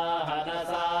भूतवाहनसारथिः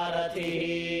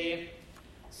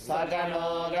सगणो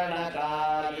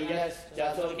गणकार्यश्च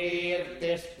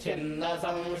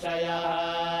सुकीर्तिश्चिन्नसंशयः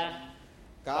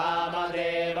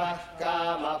कामदेवः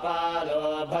कामपालो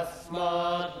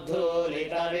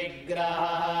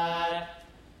भस्मोद्धूलितविग्रहः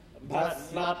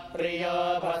भस्मप्रियो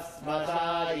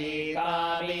भस्मसायी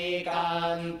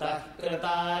कामीकान्तः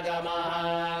कृतागमः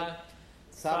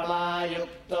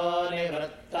समायुक्तो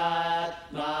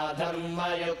निवृत्तात्मा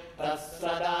धर्मयुक्तः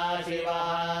सदाशिवः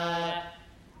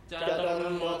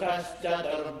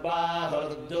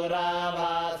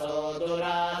चतुर्मुखश्चतुर्बाहुर्दुरावासो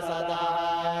दुरासदः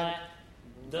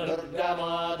दुर्गमो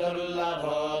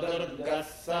दुर्लभो दुर्गः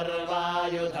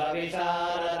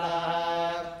सर्वायुधविशारदः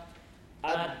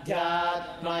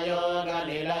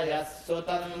अध्यात्मयोगनिलयः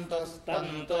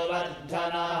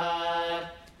सुतन्तुस्तन्तुवर्धनः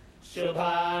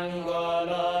शुभाङ्गो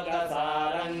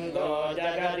लोकसारङ्गो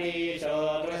जगदीशो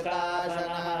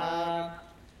वृषासनः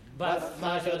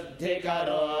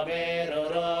भस्मशुद्धिकरो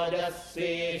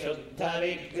मेरुरोजस्वी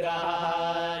शुद्धविग्रहः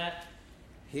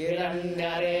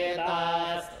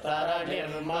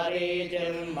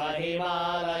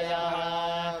हिरण्यरेतास्तरणिर्मरीचिर्महिमालयः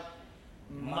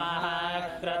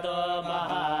महाक्रतो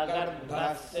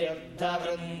महागर्भः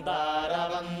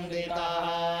सिद्धवृन्दारवन्दितः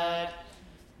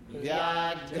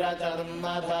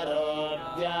व्याघ्रचर्मधरो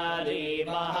व्याली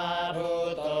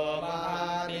महाभूतो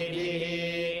महानिधिः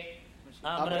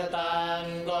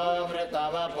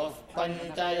अमृताङ्गोऽमृतवपुः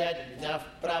पञ्चयज्ञः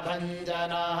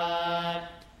प्रभञ्जनः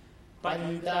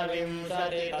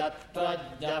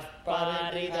पञ्चविंशतितत्त्वज्ञः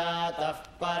पारिजातः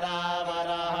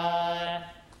परावरः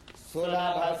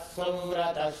सुलभः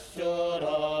सुव्रतः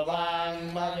शूरो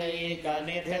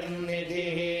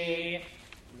वाङ्मयैकनिधिर्निधिः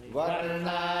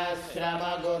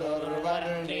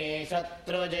वर्णाश्रमगुरुर्वर्णी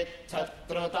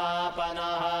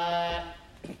शत्रुजिच्छत्रुतापनः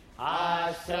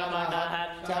आश्रमः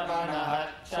क्षपणः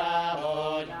क्षामो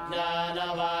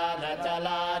ज्ञानवानचलाचलः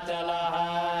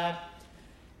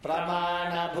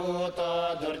प्रमाणभूतो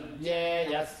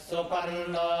दुर्जेयः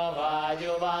सुपर्णो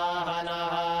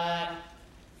वायुवाहनः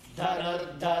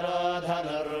धनुर्धरो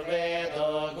धनुर्वेदो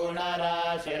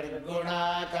गुणराशिर्गुणाकरः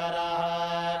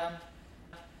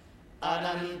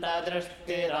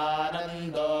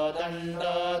अनन्तदृष्टिरानन्दो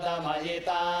दण्डोदमयितादमः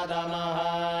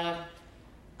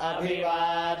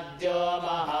अभिवाद्यो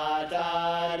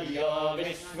महाचार्यो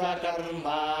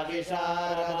विश्वकर्मा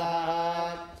विशारदः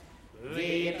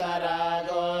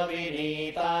वीतरागो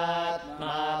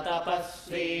विनीतात्मा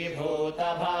तपस्वी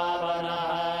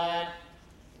भूतभावनः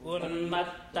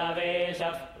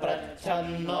उन्मत्तवेषः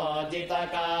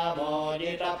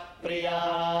प्रच्छन्नोजितकामोजितप्रियः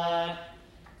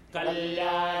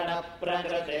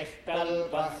कल्याणप्रकृतिः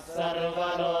कल्पः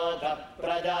सर्वलोकप्रजापतिः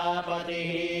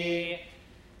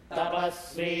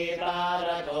तपस्वी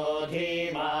तारको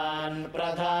धीमान्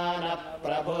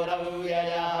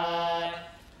प्रधानप्रभुरव्ययः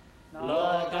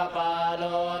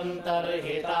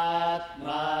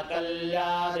लोकपालोऽन्तर्हितात्मा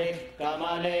कल्याणिः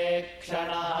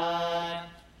कमलेक्षणः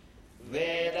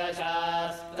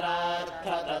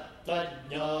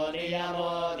वेदशास्त्रार्थतत्त्वज्ञो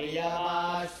नियमो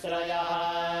नियमाश्रयः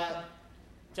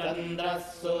चन्द्रः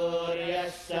सूर्यः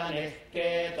शनिः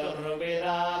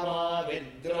केतुर्विरामो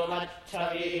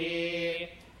विद्रुमच्छविः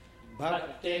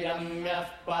भक्तिगम्यः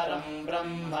परम्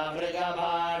ब्रह्म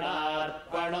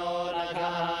मृगबाणार्पणो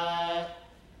नघः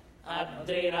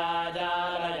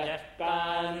अद्रिराजालयः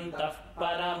कान्तः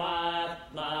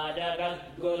परमात्मा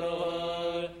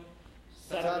जगद्गुरुः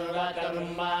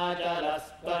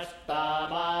सर्वकर्माचलस्पष्टा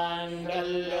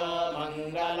माङ्गल्यो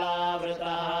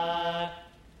मङ्गलावृतः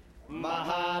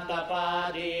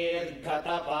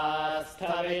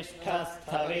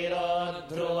महातपादीर्घतपास्थविष्ठस्थविरो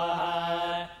ध्रुवः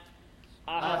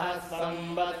अहः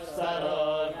संवत्सरो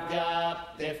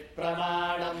व्याप्तिः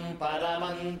प्रमाणम्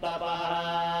परमन्तपः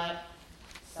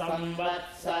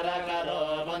संवत्सरकरो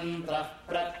मन्त्रः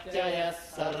प्रत्ययः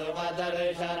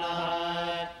सर्वदर्शनः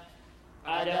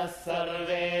अजः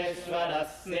सर्वेश्वरः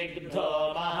स्निग्धो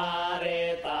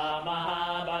महारेता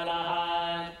महाबलः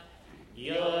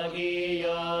योगी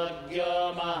योग्यो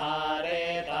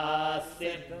महारेता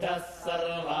सिद्धः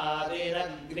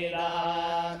सर्वादिरग्निरः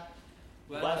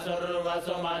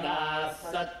वसुर्वसुमनः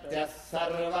सत्यः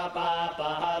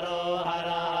सर्वपापहरो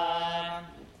हरः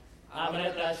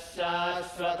अमृतः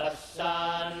शाश्वतः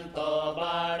शान्तो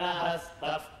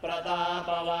बाणहस्तः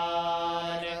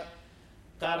प्रतापवान्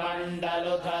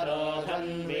कमण्डलुधरो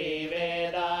धन्वी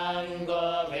वेदाङ्गो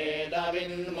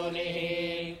वेदविन्मुनिः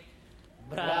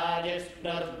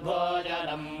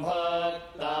भ्राजिष्णुर्भोजनम्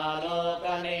भोक्ता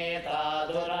लोकनेता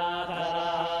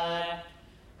दुराधरः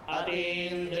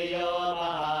अतीन्द्रियो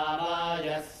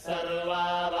महामायः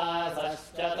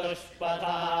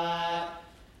सर्वावासश्चतुष्पथः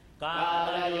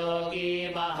कालयोगी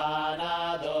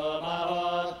महानादो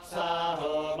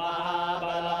महोत्साहो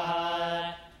महाबलः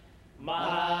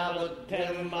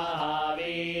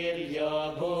महाबुद्धिर्महावीर्यो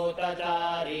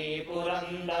भूतचारी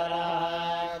पुरन्दरः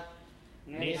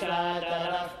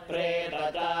निशाचरः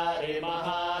प्रेतचारि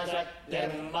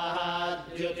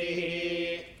महाशक्तिर्महाद्युतिः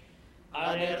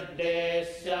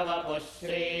अनिर्देश्य वपुः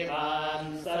श्रीमान्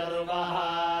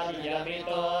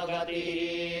सर्वहार्यमितो गतिः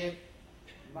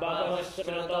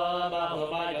बहुश्रुतो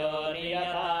बहुमयो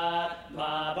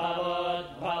नियतात्मा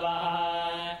भवोद्भवः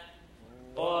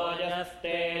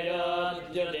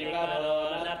ओजस्तेजोद्युतिकरो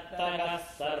नर्तकः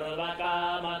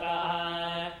सर्वकामकः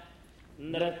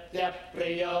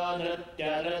नृत्यप्रियो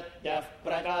नृत्यनृत्यः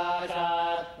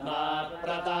प्रकाशात्मा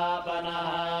प्रतापनः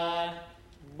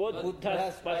बुद्धः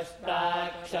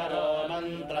स्पष्टाक्षरो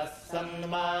मन्त्रः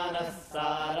सन्मानः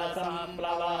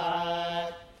सारसम्प्लवः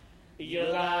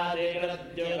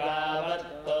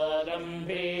युगादिकृद्युगावर्तो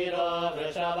गम्भीरो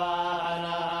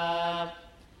वृषवाहनः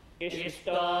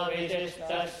इशिष्टो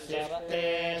विशिष्टः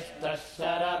शक्तेष्टः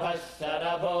शरभः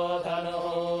शरभोधनुः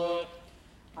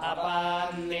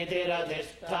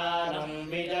अपान्निधिरधिष्ठानम्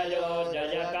विजयो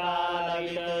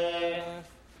जयकालयित्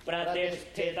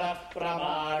प्रतिष्ठितः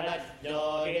प्रमाणज्ञो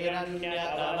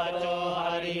हिरण्यकवचो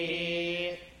हरिः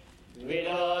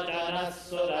विलोचनः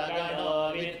सुरगणो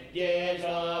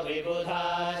विद्येशो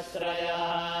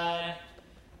विबुधाश्रयः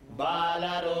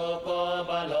बालरूपो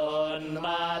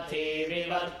बलोन्माथी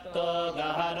विवर्तो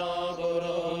गहनो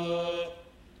गुरुः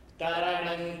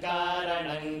करणम्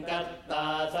कारणम् कर्ता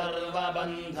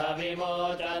सर्वबन्धविमोचनः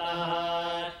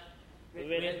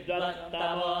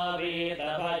विद्वत्तमो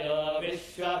वीतभयो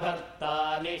विश्वभर्ता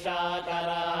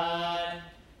निशाकरः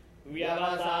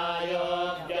व्यवसायो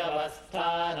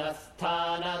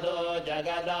व्यवस्थानस्थानदो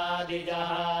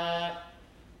जगदादिजः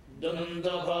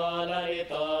दुन्दुभो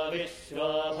ललितो विश्वो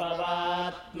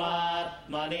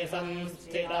भवात्मात्मनि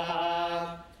संस्थितः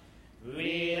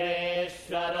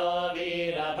वीरेश्वरो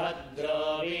वीरभद्रो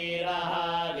वीरः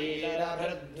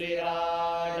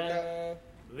वीरभृद्विराट्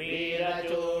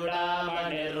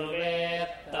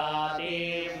वीरचूडामणिर्वेत्ता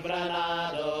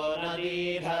तीव्रनादो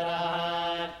नदीधरः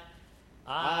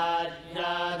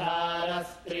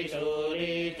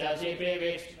आज्ञाधारस्त्रिशूली च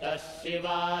शिपिविष्टः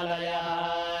शिवालयः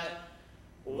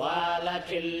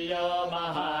वालखिल्यो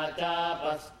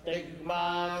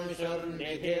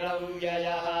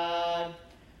महाचापस्तिग्मांशुर्निधिरव्ययः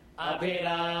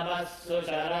अभिरामः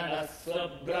सुशरणः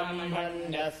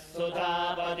सुब्रह्मण्यः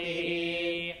सुधापतिः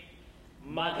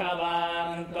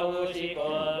मखवान् कौशिको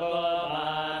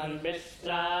गोवान्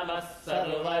विश्रामः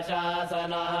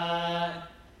सर्वशासनः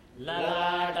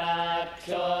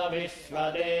ललाटाक्षो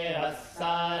विश्वदेहः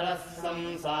सारः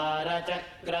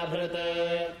संसारचक्रभृत्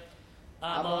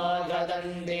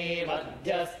अमोघदण्डी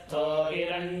मध्यस्थो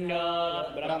हिरण्यो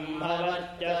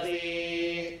ब्रह्मवर्चसी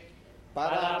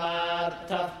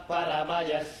परमार्थः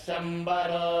परमयः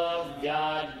शम्बरो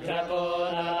व्याघ्रको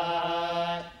नरः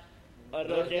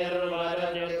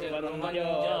रुचिर्वरुचिर्वर्मयो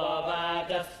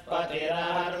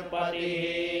वाचस्पतिरहर्पतिः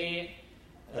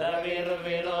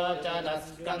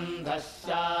रविर्विलोचनस्कन्धः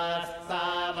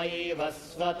शास्तामैव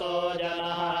स्वतो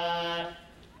जनः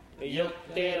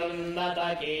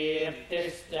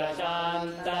युक्तिरुन्नतकीर्तिश्च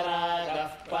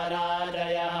शान्तरागः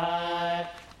पराजयः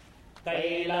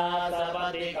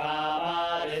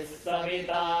कैलासपतिकामारिः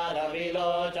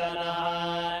सवितारविलोचनः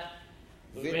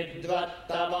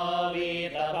विद्वत्तमो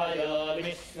वीतभयो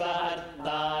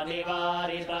विश्वहर्ता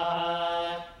निवारितः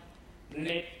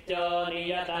नित्यो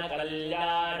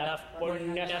नियतकल्याणः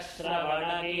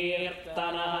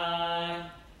पुण्यश्रवणकीर्तनः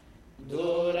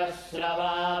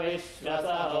दूरश्रवा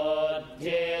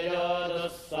विश्वसहोध्येयो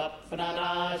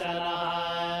दुःस्वप्ननाशनः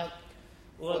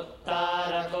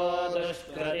उत्तारको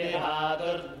दुष्कृतिः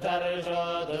दुर्धर्षो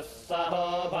दुःसहो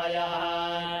भयः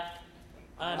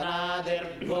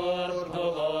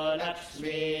अनादिर्भूर्भुवो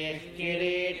लक्ष्मीः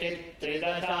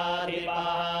किरीटित्रिदशाधिपः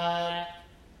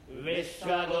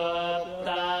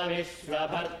विश्वगोप्ता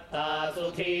विश्वभर्ता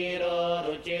सुधीरो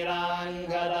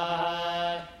रुचिराङ्गदः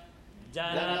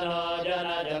जननो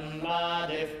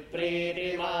जनजन्मादिः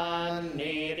प्रीतिमान्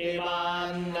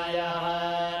नीतिमान्नयः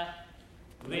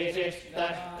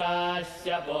विशिष्टः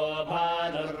काश्यपो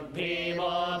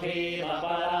भानुर्भीमो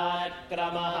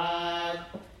भीमपराक्रमः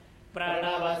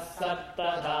प्रणवः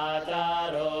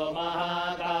सप्तधाचारो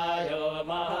महाकायो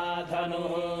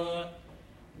महाधनुः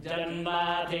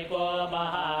जन्माधिको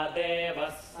महादेवः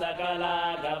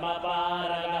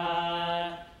सकलागमपारगः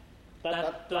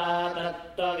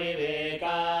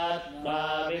तत्त्वातत्त्वविवेकात्मा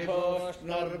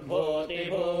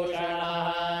विभूष्णुर्भूतिभूषणः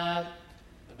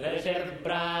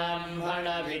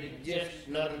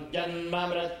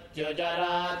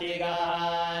ऋषिर्ब्राह्मणविज्जिष्णुर्जन्ममृत्युजरातिगः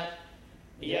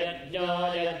यज्ञो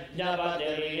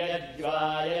यज्ञपतिर्यज्वा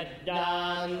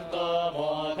यज्ञान्तो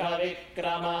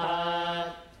मोघविक्रमः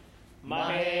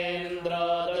महेन्द्रो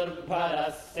दुर्भरः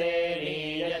सेनी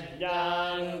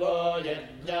यज्ञाङ्गो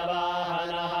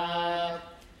यज्ञवाहनः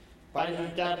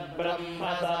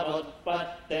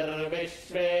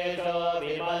पञ्चब्रह्मसमुत्पत्तिर्विश्वेशो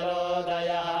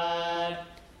विमलोदयः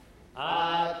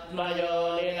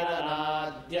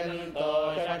आत्मयोनिरनाद्यन्तो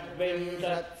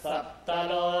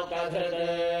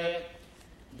षड्विंशत्सप्तलोकधृत्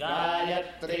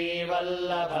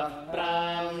गायत्रीवल्लभः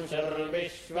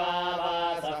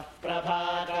प्रांशुर्विश्वावासः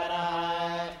प्रभाकरः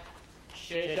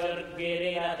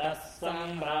शिशुर्गिरिहतः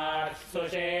सम्राट्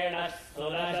सुषेणः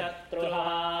सुरशत्रुः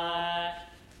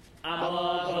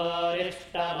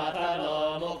अमोघोरिष्टमतनो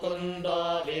मुकुन्दो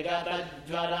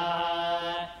विगतज्वरः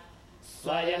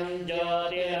स्वयं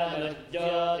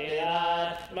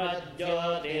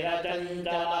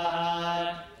ज्योतिरनुज्योतिरात्मज्योतिरचञ्चलः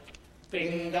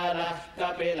पिङ्गलः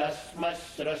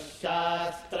कपिलश्मश्रुः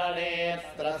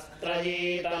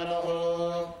शास्त्रनेत्रस्त्रयीतनुः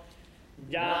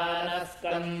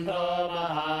जानस्कन्धो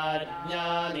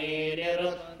महाज्ञानी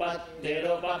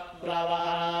निरुत्पत्तिरुपप्लवः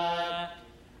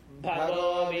भगो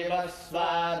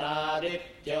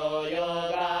विवस्वानादित्यो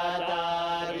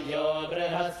योगाचार्यो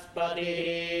बृहस्पतिः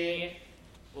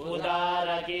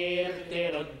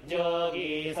उदारकीर्तिरुद्योगी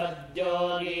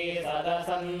सद्योगी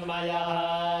सदसन्मयः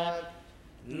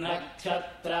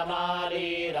नक्षत्रमाली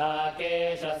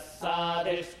राकेशः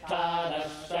साधिष्ठानः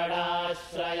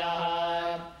षडाश्रयः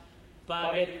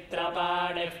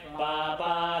पवित्रपाणिः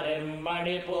पापारिर्मणिपूरो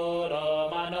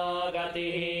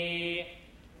मनोगतिः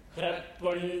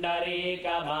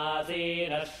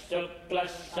हृत्पुण्डरीकमासीनः शुक्लः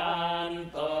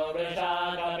शान्तो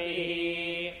वृषाकविः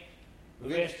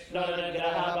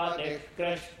विष्णुर्ग्रहपतिः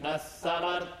कृष्णः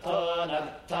समर्थो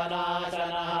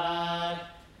नर्थनाशनः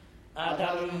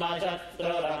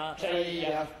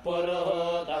अधर्मशत्रुरक्षय्यः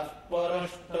पुरुहूतः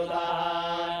पुरुष्टुतः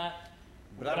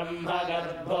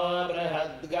ब्रह्मगर्भो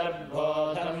बृहद्गर्भो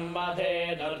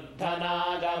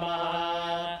धर्मधेनुर्धनागमः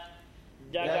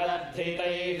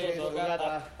जगद्धितैषु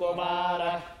सुगतः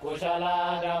कुमारः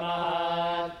कुशलागमः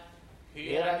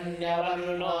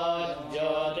हिरण्यवर्णो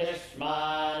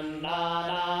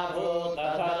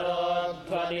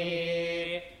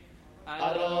ज्योतिष्मान्नानाभूतफलोध्वनिः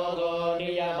अरोगो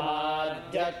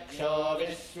नियमाध्यक्षो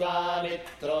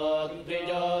विश्वामित्रो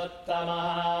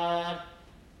द्विजोत्तमः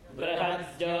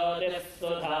बृहज्योतिः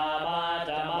सुधामा च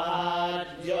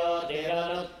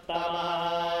महाज्योतिरनुत्तमः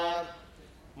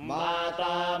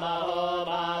मातामहो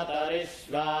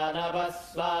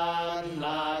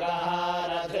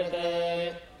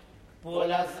मातरिश्वानभस्वान्नागहारधृत्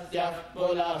पुलस्त्यः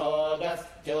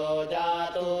पुलहोगस्त्यो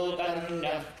जातो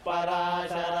कन्यः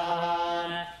पराशरः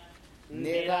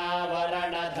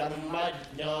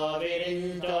निरावरणधर्मज्ञो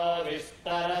विरिञ्चो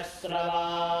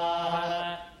विस्तरश्रवाः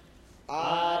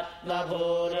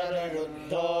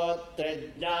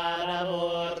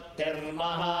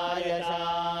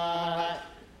आत्मभूररुद्धोत्रिज्ञानमूर्तिर्महायशाः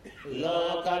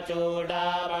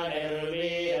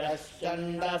लोकचूडामणिर्वीरः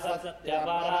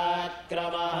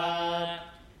चण्डसत्यपराक्रमः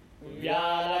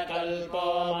व्यालकल्पो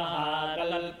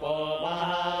महाकल्पो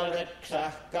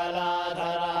महावृक्षः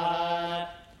कलाधरः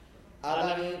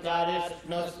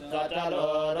अलङ्करिष्णुस्त्वचलो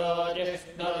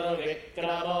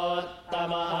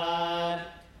रोजिष्णुर्विक्रमोत्तमः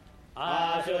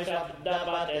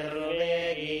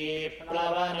आशुशब्दपतिर्वेगी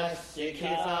प्लवनः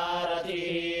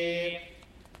शिखिसारथिः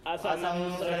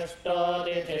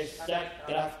असंसृष्टोतिथिः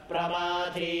शक्रः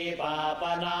प्रमाथी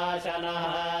पापनाशनः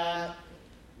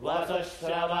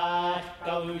वसुश्रवाः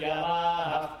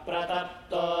कव्यवाहः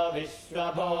प्रतप्तो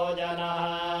विश्वभोजनः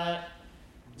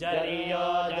जर्यो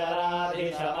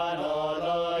जराधिशमनो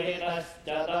लोहितश्च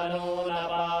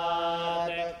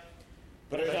तनूनपात्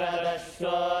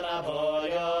वृषदश्वो नभो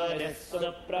योनिः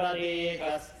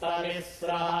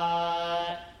सुप्रतीकस्तमिस्रः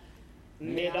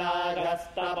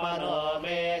निदाघस्तपनो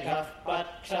मेघः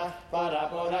पक्षः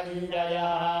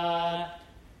परपुरञ्जयः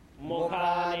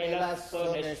मुखानिलः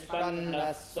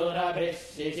सुनिष्पन्नः सुरभिः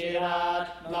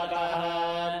शिशिरात्मकः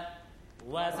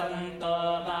वसन्तो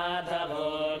माधवो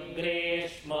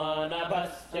ग्रीष्मो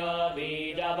नभस्यो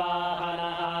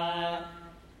बीजवाहनः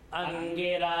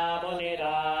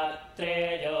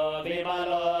अङ्गिरामुनिरात्रेयो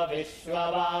विमलो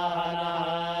विश्ववाहनः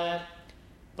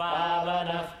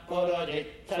पावनः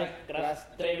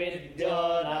कुरुजिच्छक्रस्त्रिविद्यो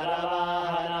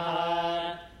नरवाहनः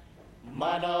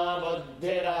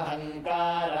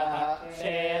मनोबुद्धिरहङ्कारः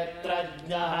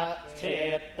क्षेत्रज्ञः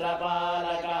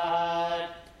क्षेत्रपालकः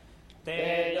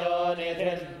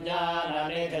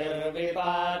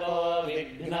तेजोनिधिर्ज्ञाननिधिर्विपाको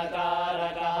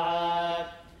विघ्नकारकः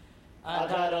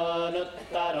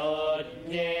अधरोऽनुत्तरो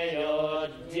ज्ञेयो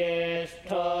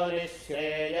ज्येष्ठो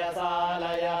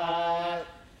निःश्रेयसालयः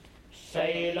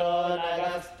शैलो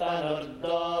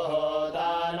नगस्तनुर्दोहो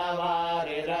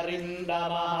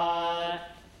दानवारिररिन्दमः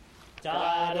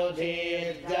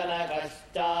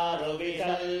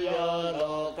चारुधीर्जनकश्चारुविशल्यो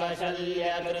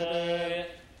लोकशल्यकृत्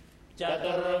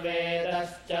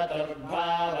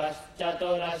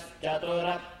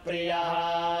चतुर्वेदश्चतुर्भावश्चतुरश्चतुरप्रियः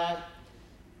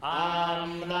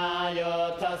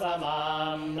आम्नायोऽथ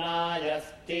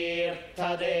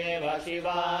समाम्नायस्तीर्थदेव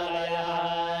शिवालयः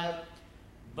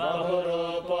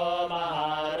बहुरूपो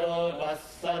महारूपः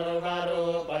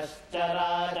सर्वरूपश्चराचरः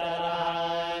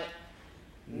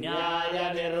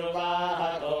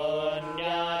न्यायनिर्वाहको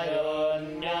न्यायो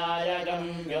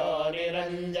न्यायगम्यो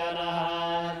निरञ्जनः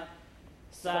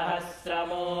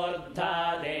सहस्रमूर्धा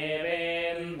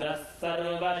देवेन्द्रः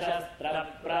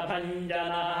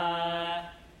सर्वशस्त्रप्रभञ्जनः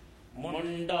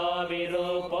मुण्डो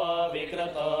विरूपो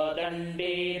विकृतो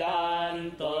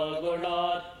दण्डीदान्तो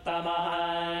गुणोत्तमः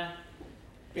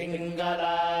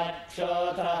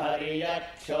पिङ्गलाक्षोऽथ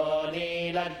हरियक्षो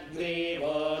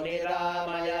नीलग्रीवो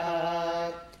निरामयः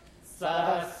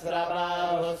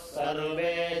सहस्रबाहुः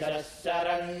सर्वेशः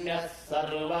शरण्यः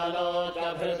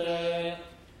सर्वलोकभृत्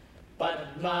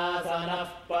पद्मासनः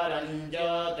परम्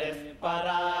ज्योतिः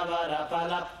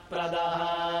परावरफलप्रदः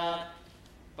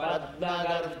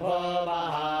पद्मगर्भो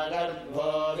महागर्भो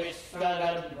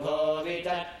विश्वगर्भो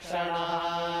विचक्षणः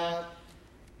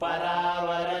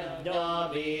परावरज्ञो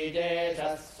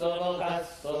बीजेशः सुमुखः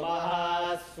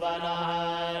सुमहास्वनः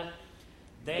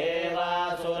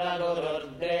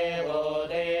देवासुरगुरुर्देवो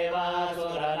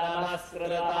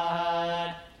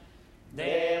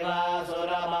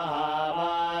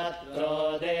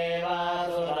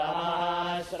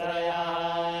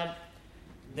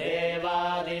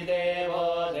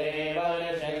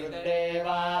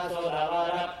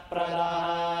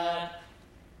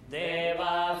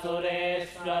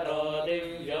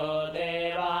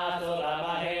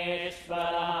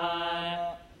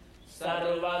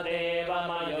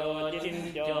देवमयो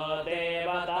चिन्त्यो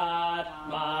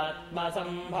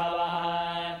देवतात्मात्मसम्भवः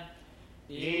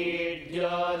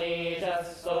ईड्योनीशः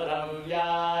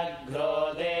सुरव्याघ्रो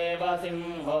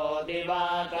देवसिंहो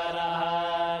दिवाकरः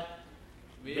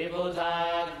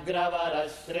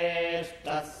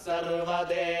विबुधाग्रवरश्रेष्ठः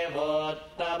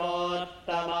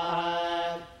सर्वदेवोत्तमोत्तमः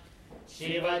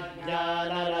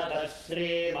शिवज्ञानरतः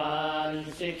श्रीमान्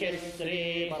शिखिः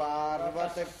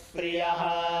श्रीपार्वतीप्रियः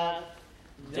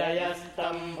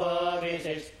जयस्तम्भो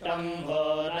विशिष्टम्भो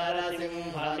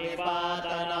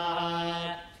नरसिंहनिपातनः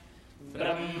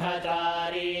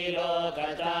ब्रह्मचारी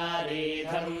लोकचारी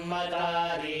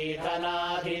धर्मचारी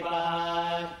धनाधिपः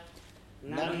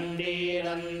नन्दी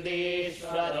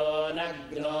नन्दीश्वरो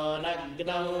नग्नो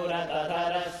नग्नौ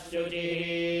रतधरः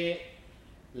शुचिः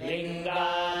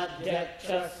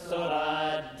लिङ्गाध्यक्षः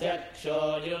सुराध्यक्षो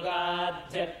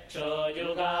युगाध्यक्षो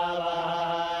युगावः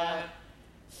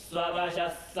स्ववशः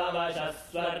सवशः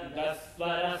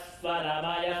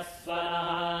स्वर्गस्वरस्वरमयः स्वरः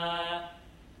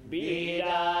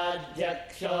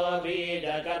बीजाध्यक्षो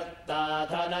बीजकर्ता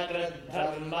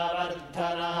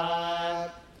धनकृद्धर्मवर्धनः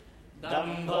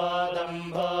दम्भो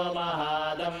दम्भो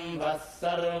महादम्भः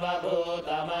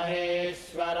सर्वभूतमहेश्वरः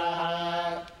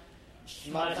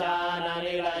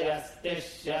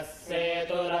श्मशाननिलयस्तिष्यः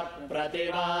सेतुरप्रतिमाकृतिः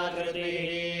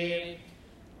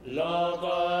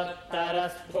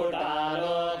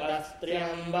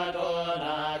लोकोत्तरस्फुटालोकस्त्र्यम्बको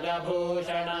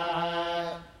नागभूषणः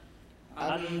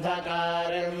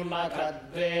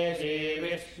अन्धकारिर्मखद्वेषी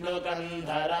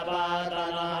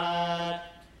विष्णुकन्धरपातनः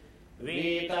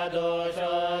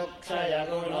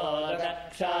वीतदोषोऽक्षयगुणो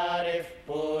रक्षारिः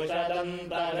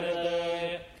पूषदन्तहृत्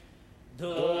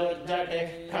धूर्जटिः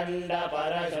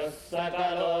खण्डपरशुः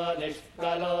सकलो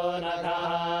निष्कलो नखः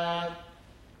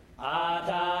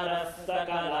आधारः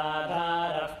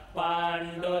सकलाधारः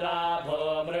पाण्डुराभो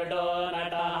मृडो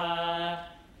नटः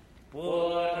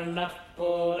पूर्णः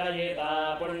पूरयिता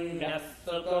पुण्यः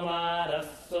सुकुमारः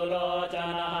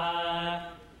सुलोचनः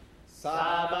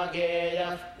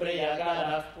सामगेयः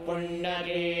प्रियकरः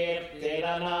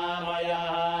पुण्यकीर्तिरनामयः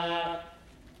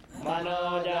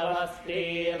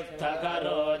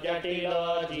मनोजवस्तीर्थकरो जटिलो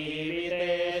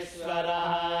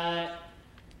जीवितेश्वरः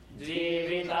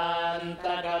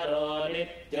जीवितान्तकरो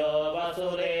नित्यो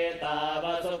वसुरेता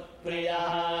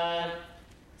वसुप्रियः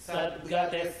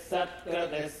सद्गतिः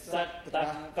सत्कृतिः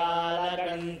सक्तः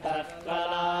कालकण्ठः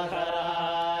कलाधरः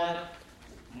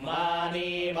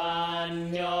मानी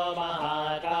मान्यो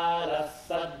महाकालः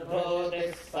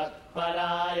सद्भूतिः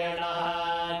सत्परायणः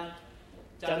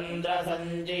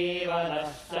चन्द्रसञ्जीवनः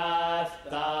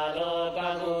शास्तालोकगूढो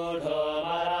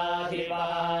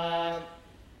मराधिपः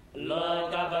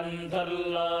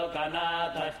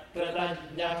लोकबन्धुर्लोकनाथः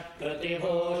कृतज्ञः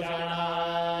कृतिभूषणः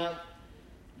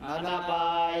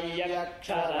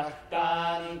अनपाय्यक्षरः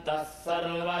कान्तः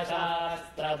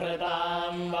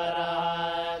सर्वशास्त्रभृताम्बरः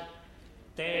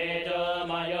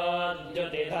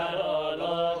तेजोमयोद्युतिधरो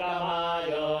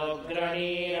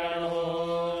लोकमायोग्रणीरणुः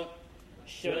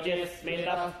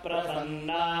शुचिस्मितः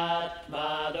प्रसन्नात्मा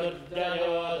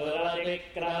दुर्जयो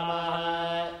दुरविक्रमः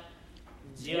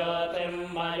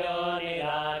ज्योतिर्मयो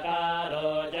निराकारो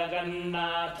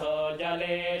जगन्नाथो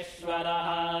जलेश्वरः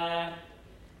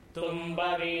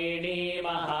तुम्बवीणी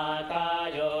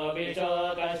महाकायो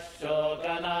विशोकः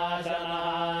शोकनाशनः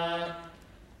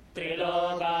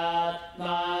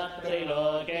त्रिलोकात्मा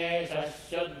त्रिलोकेशः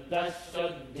शुद्धः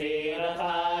शुद्धिरथाक्षजः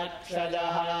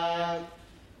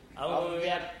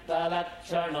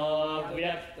अव्यक्तलक्षणो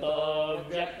व्यक्तो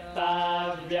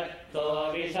व्यक्ताव्यक्तो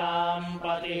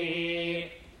विशाम्पतिः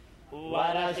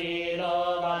वरशीलो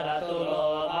वरतुलो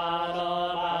मानो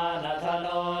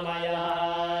मानधनोमयः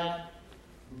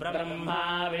ब्रह्मा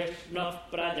विष्णुः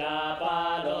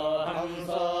प्रजापालो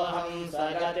हंसो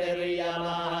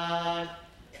हंसगतिर्यमः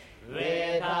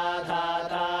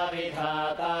वेदाधाता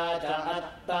विधाता च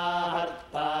हर्ता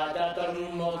हर्ता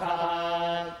चतुर्मुखः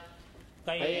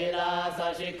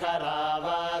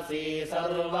कैलासशिखरावासी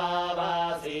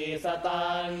सर्वावासी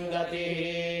सताङ्गतिः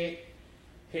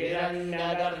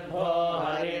हिरण्यगर्भो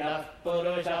हरिणः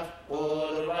पुरुषः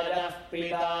पूर्वजः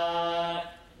पिता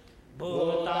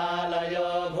भूतालयो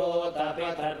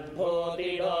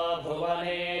भूतपितर्भूतियो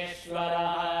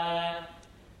भुवनेश्वरः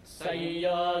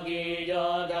संयोगी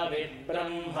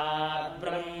योगविद्ब्रह्मा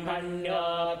ब्रह्मण्यो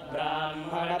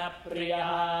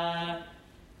ब्राह्मणप्रियः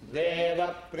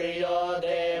देवप्रियो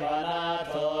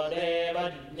देवनाथो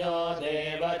देवज्ञो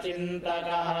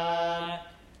देवचिन्तकः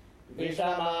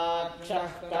विषमाक्षः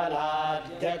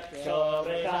कलाध्यक्षो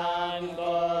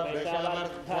वृषाङ्गो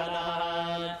वृषवर्धनः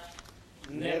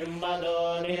निर्मदो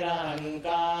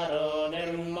निरहङ्कारो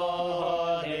निर्मोहो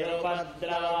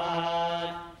निरुपद्रवः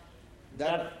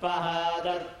दर्पः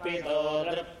दर्पितो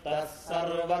दृप्तः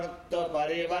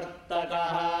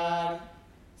सर्वर्तुपरिवर्तकः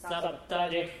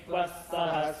सप्तजिह्वः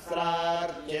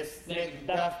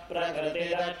सहस्रार्चिस्निग्धः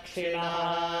प्रकृतिरक्षिणः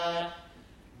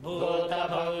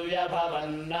भूतभव्यभवन्नाथः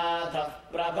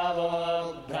प्रभवो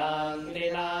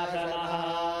भ्रान्तिनाशनः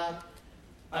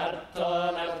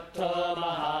अर्थोऽनर्थो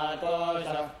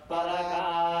महाकोशः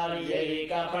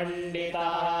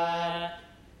परकार्यैकपण्डितः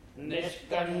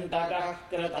निष्कण्टकः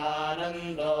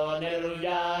कृतानन्दो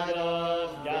निर्व्याजो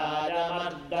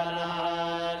व्याजमर्दनः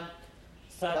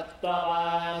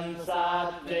सत्त्ववान्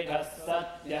सात्विकः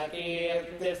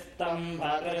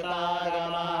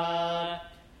सत्यकीर्तिस्तम्भकृतागमः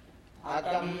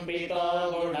अकम्पितो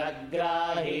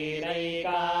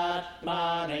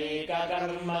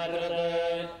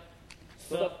गुणग्राहीनैकात्मानैककर्मकृत्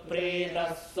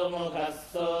सुप्रीतः सुमुखः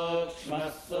सूक्ष्मः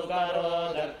सुकरो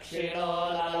दक्षिणो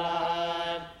नलः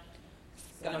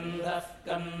स्कन्धः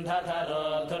स्कन्धधरो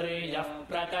धुर्यः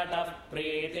प्रकटः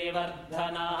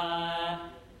प्रीतिवर्धनः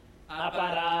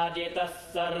अपराजितः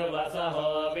सर्वसहो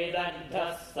विदग्धः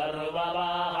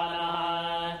सर्ववाहनः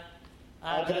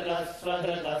अधृतः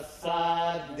स्वधृतः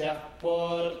साध्यः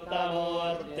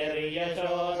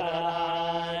पूर्तमूर्तिर्यशोधरः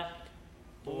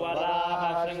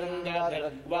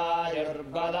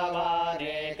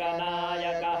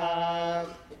वराहशृङ्गदृग्वायुर्बलवानेकनायकः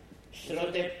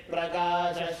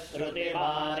श्रुतिप्रकाशः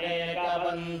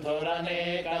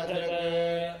श्रुतिमानेकबन्धुरनेकधृक्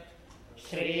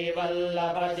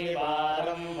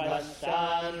श्रीवल्लभशिवारम्भः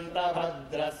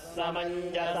शान्तभद्रः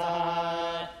समञ्जसः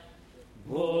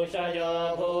भूषयो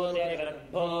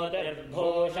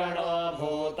भूतिर्भूतिर्भूषणो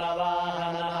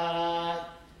भूतवाहनः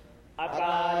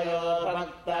अकायो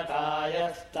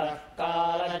भक्तकायस्थः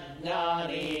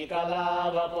कालज्ञानी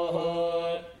कलावपुः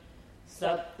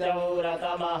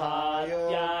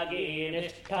सत्यव्रतमहात्यागी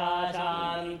निष्ठा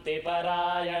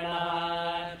शान्तिपरायणः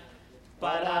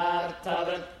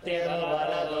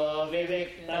परार्थवृत्तिर्वरदो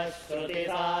विविक्तः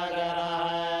श्रुतिसागरः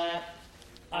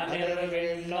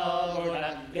अनिर्विण्णो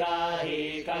गुणग्राही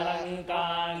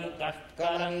कलङ्काङ्कः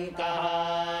कलङ्कः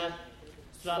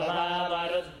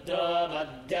स्वभावरुद्धो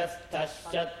मध्यस्थः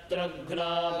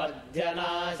शत्रुघ्नो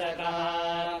मध्यनाशकः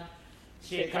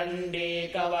शिखण्डी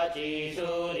कवची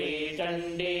शूरी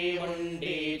चण्डी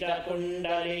मुण्डी च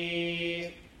कुण्डली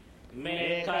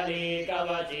मेखली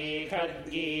कवची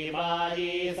खड्गी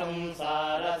मायी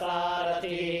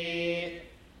संसारसारथी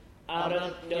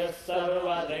अमृत्युः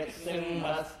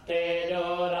सर्वदृक्सिंहस्तेजो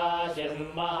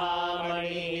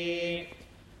राशिर्महामणिः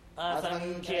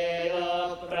असङ्ख्येयो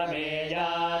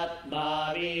प्रमेयात्मा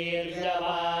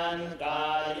वीर्यवान्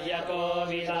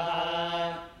कार्यकोविदः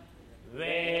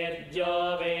वेद्यो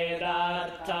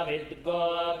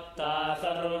वेदार्थविद्गोप्ता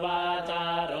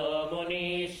सर्वाचारो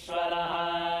मुनीश्वरः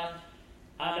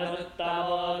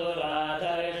अनुत्तमो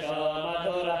दुराधर्शो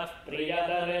मधुरः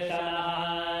प्रियदर्शनः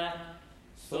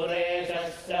सुरेशः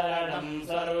शरणम्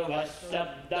सर्वः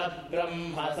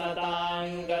शब्दब्रह्म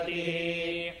सताम् गतिः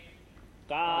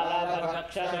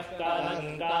कालभक्षः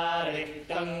कलङ्कारिः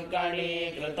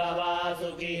कङ्कणीकृतवासुकिः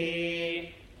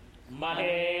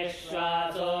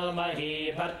महेश्वासो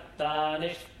महीभर्ता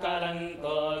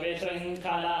निष्कलङ्को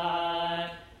विशृङ्खलः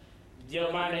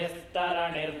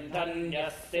द्युमणिस्तरणिर्धन्यः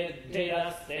सिद्धिरः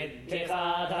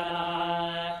सिद्धिसाधनः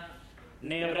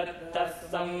निवृत्तः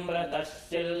संवृतः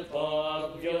शिल्पो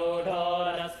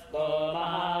व्यूढोरस्को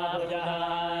महाभुजः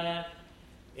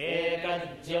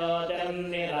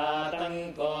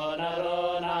एकज्योतिर्निरातङ्को नरो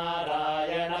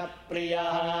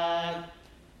नारायणप्रियः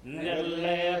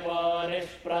निर्लेपो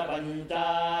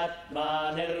निष्प्रपञ्चात्मा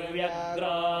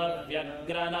निर्व्यग्रो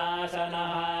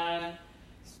व्यग्रनाशनः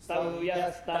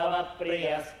स्तव्यस्तव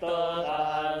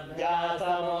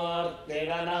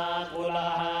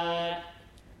प्रियस्तोताव्यासमूर्तिरनाकुलः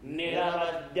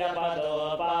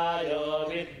निरवद्यपदोपायो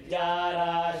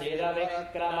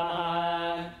विद्याराशिरविक्रमः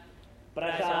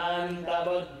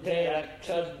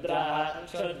प्रशान्तबुद्धिरक्षुद्रः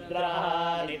क्षुद्रः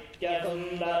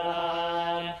नित्यसुन्दरः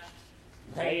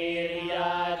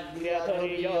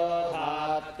धैर्याग्र्यतुर्यो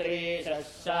धात्री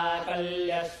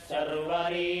शाकल्यः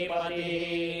शर्वरीपतिः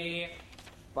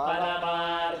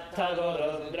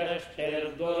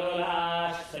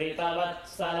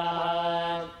परमार्थगुरुदृष्टिर्गुरुराश्रितवत्सलः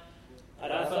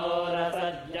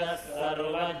रसोरसज्ञः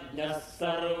सर्वज्ञः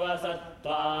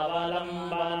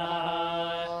सर्वसत्त्वावलम्बनः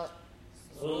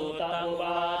सूत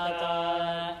उवाच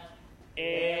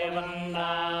एवम्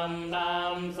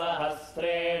नाम्नाम्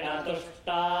सहस्रेण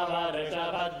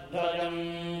तुष्टावऋषभध्वजम्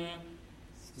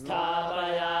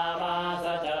स्थापयामास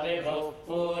च विभुः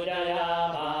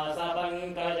पूजयामास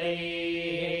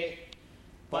पङ्कजैः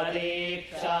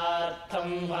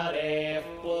परीक्षार्थम् हरेः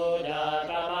पूजा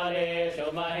कमलेषु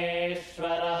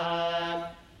महेश्वरः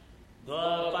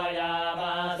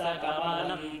गोपयामास कमल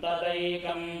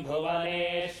पुरुषैकम्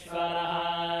भुवनेश्वरः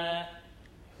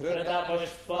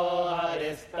हृतपुष्पो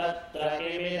हरिस्तत्र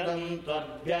किमिदम्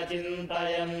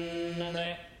त्वभ्यचिन्तयन्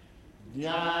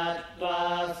ज्ञात्वा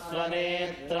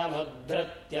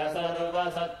स्वनेत्रमुद्धृत्य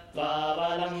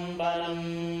सर्वसत्त्वावलम्बनम्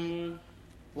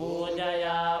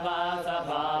पूजयामास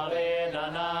भावेन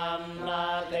नाम्ना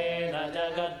तेन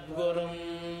जगद्गुरुम्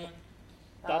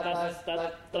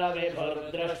ततस्तत्र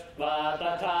विभुर्दृष्ट्वा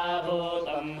तथा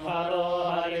भूतम् हरो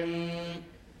हरिम्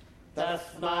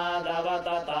तस्मादवतताराशु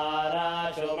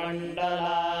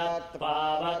मण्डलात्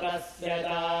पावकस्य च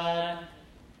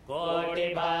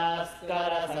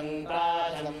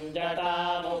कोटिभास्करसङ्काशम्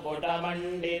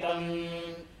जटामुकुटमण्डितम्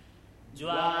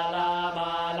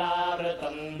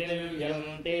ज्वालामालावृतम् दिव्यम्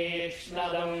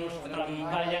तीक्ष्णदंष्ट्रम्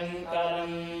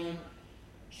भयङ्करम्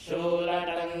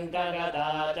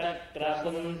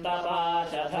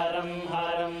शूलटङ्कगदाचक्रकुन्तपाशधरम्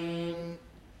हरम्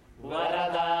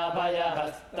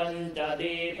वरदाभयहस्तम् च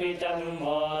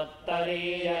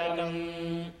दीपिचर्मोत्तरीयकम्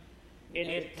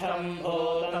इत्थम्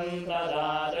भूतम् तदा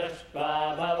दृष्ट्वा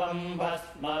भवम्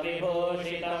भस्म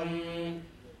विभूषितम्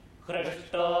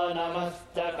हृष्टो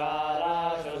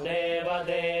नमश्चकाराशु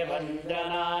देवदेवम्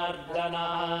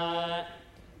जनार्दनः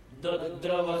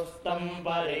दुद्रुवुस्तम्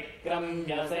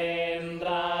परिक्रम्य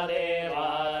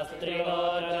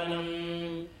सेन्द्रादेवास्त्रिलोचनम्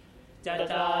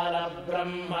चचार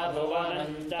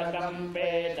ब्रह्मभुवनम् च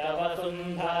कम्पे च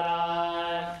वसुन्धरा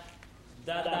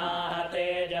ददाह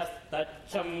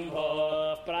तेजस्तच्छम्भोः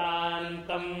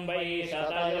प्रान्तम् वै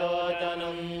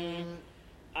शतयोजनम्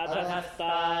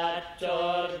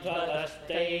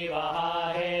अधस्ताच्चोर्ध्वतश्चैव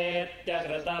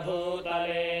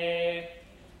हाहेत्यकृतभूतले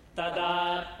तदा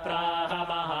प्राह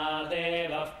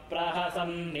महादेवः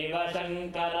प्रहसन्निव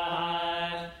शङ्करः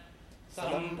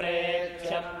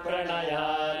सम्प्रेक्ष्य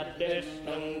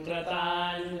प्रणयाद्विष्णुम्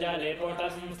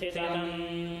कृताञ्जलिपुटम् स्थितम्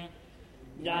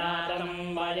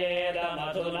ज्ञातम्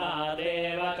मयेदमधुना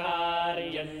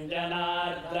देवकार्यम्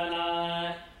जनार्दन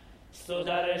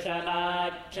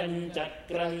सुदर्शनाक्षम्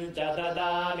चक्रम् च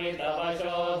ददामि तव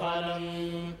शोभनम्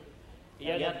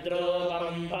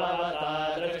यद्रूपम् भवता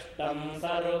दृष्टम्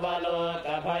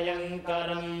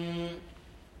सर्वलोकभयङ्करम्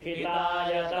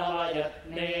हिताय तव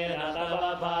यत्नेन तव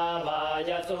भावाय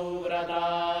सुव्रता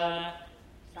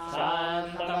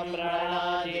शान्तम्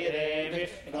रणाजिरे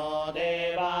विष्णो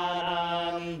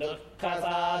देवानाम्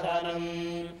दुःखसाधनम्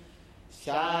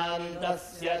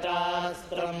शान्तस्य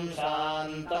चास्त्रम्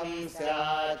शान्तम्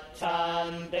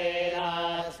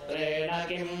स्याच्छान्तेनास्त्रेण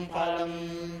किम् फलम्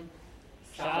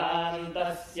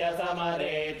शान्तस्य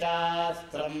समरे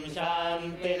चास्त्रम्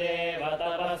शान्तिरेव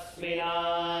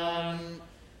तपस्विनाम्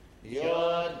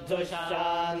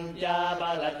योद्धुशान्त्या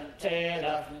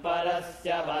बलच्छेदः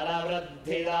परस्य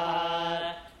बलवृद्धिदा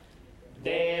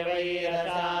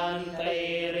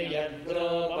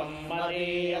देवैरशान्तैर्यद्रूपम्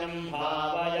मदीयम्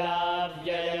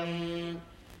भावयाव्ययम्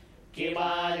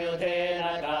किमायुधेन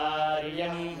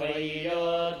कार्यम् वै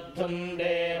योद्धुम्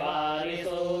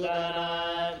देवारिसूदना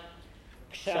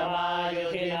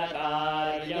क्षमायुधिन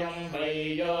कार्यम् वै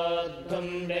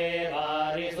योद्धुम्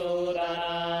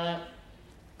देवारिसूदना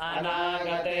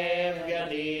अनागते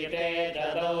व्यतीते च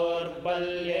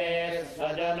दौर्बल्ये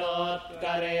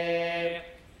स्वजनोत्करे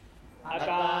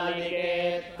अकालिके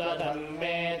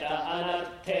त्वधम्मे च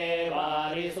अनर्थे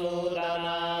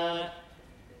वारिसूदना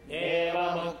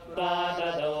एवमुक्त्वा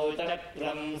तदौ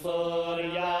चक्रम्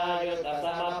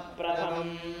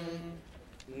सूर्यायुतसमप्रभम्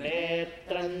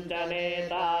नेत्रम् च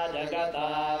नेता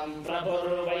जगताम्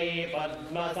प्रभुर्वै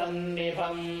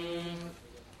पद्मसन्निभम्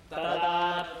तदा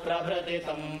प्रभृति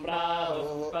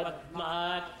सम्प्राहुः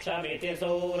पद्माक्षमिति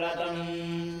सुव्रतम्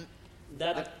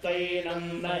दत्तैनम्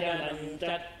नयनम्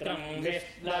चक्रम्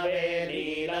विष्णवे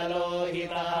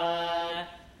नीललोहितः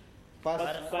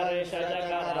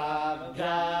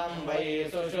स्पर्शचकराभ्याम् वै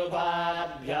सुशुभाभ्यामुवाचः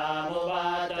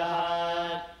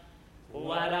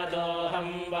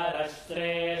वरदोऽहम्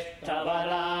वरश्रेष्ठवरान्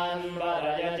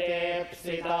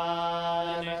वरयचेप्सितान्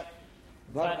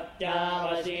भक्त्या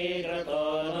वशीकृतो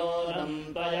नूनम्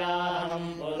त्वयाहम्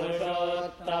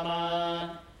पुरुषोत्तमा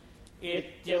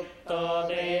इत्युक्तो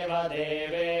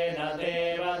देवदेवेन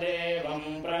देवदेवम्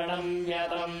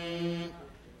प्रणम्यतम्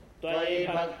त्वयि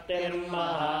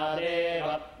भक्तिर्महादेव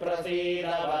प्रसीद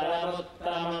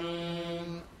वरमुत्तमम्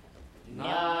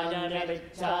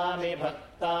ज्ञानमिच्छामि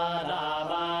भक्तानामार्तयो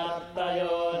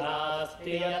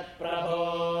नास्ति यत्प्रभो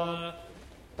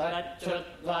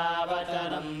तच्छ्रुत्वा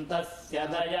वचनम् तस्य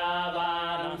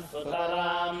दयावानः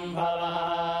सुतराम् भवः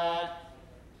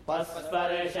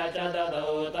पस्पर्श च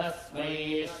ददौ तस्मै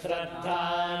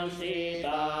श्रद्धाम्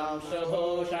शीताम्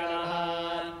सुभूषणः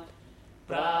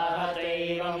प्राह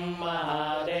चैवम्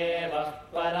महादेवः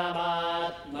परमा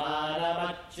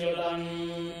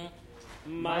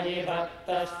मयि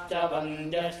भक्तश्च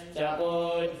वन्द्यश्च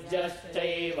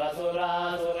पूज्यश्चैव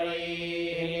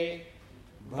सुरासुरैः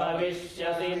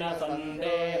भविष्यसि न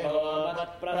सन्देहो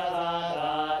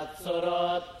मत्प्रसादात्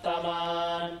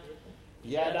सुरोत्तमान्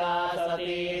यदा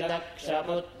सती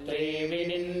दक्षपुत्री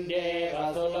विनिन्द्येव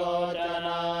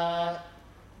सुलोचना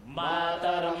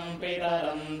मातरम्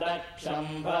पितरम्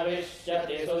दक्षम्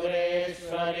भविष्यति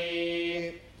सुरेश्वरी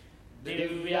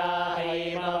दिव्या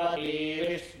हैमवती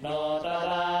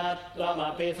विष्णोतरा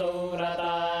त्वमपि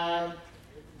सुव्रता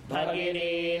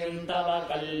भगिनीम् तव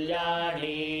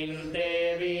कल्याणीम्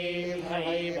देवीम्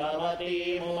हैमवतीमुमाम्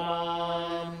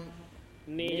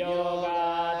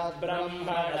नियोगात्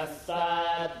ब्रह्मणः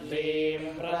साध्वीम्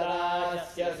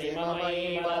प्रदास्यसि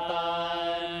ममैव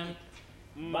ताम्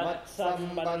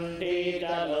मत्सम्बन्धी च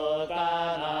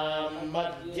लोकानाम्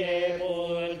मध्ये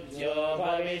पूज्यो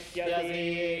भविष्यसि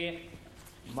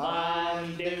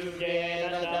माम्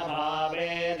दिव्येन च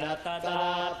भावेन तथा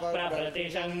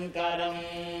प्रभृतिशङ्करम्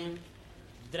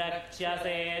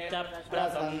द्रक्ष्यसे च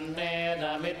प्रसन्नेन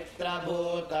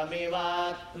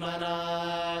मित्रभूतमिवात्मना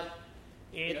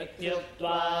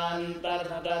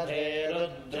इत्युक्त्वान्तर्दधे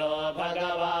रुद्रो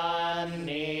भगवान्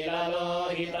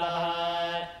नीललोहितः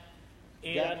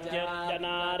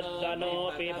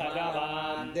यज्जनार्दनोऽपि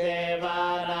भगवान्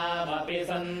देवानामपि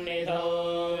सन्निधौ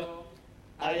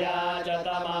अयाचत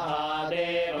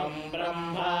महादेवम्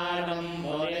ब्रह्माणम्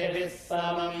मुनिभिः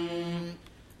समम्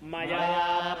मया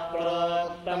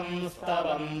प्रोक्तम्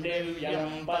स्तवम्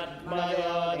दिव्यम्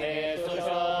पद्मयोने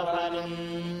सुशोभनम्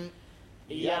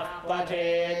यः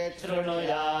पठेत्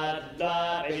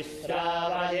शृणुयाद्वापि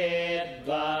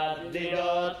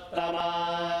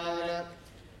श्रावयेद्वाद्विजोत्तमान्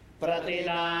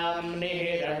प्रतिनाम्नि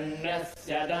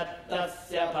हिरण्यस्य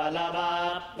दत्तस्य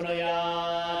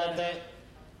फलमाप्नुयात्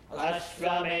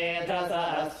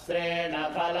अश्वमेधसहस्रेण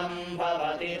फलम्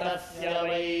भवति तस्य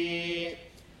वै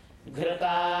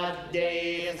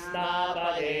घृताद्यैः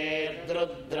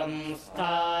स्नापयेद्रुद्रम्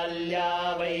स्थाल्या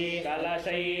वै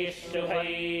कलशैः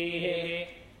शुभैः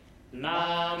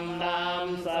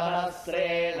नाम्नाम्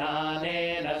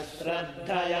सहस्रेणानेन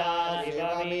श्रद्धया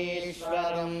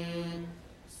शिवमीश्वरम्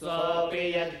सोऽपि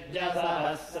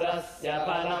यज्ञसहस्रस्य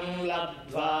फलम्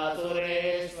लब्ध्वा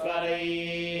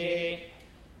सुरेश्वरैः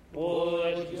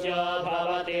पूज्यो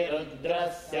भवति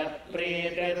रुद्रस्य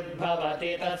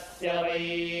प्रीतिर्भवति तस्य वै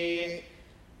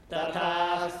तथा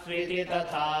स्विति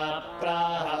तथा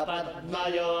प्राह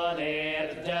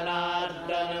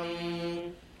पद्मयोनेर्जनार्दनम्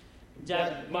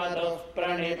जग्मतुः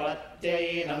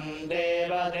प्रणिपत्यैनम्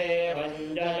देवदेवम्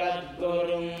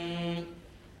जगद्गुरुम्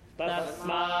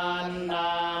तस्मान्नाम्नाम्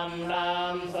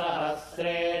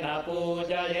सहस्रेण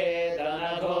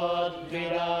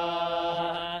पूजयेदनघोद्विजाः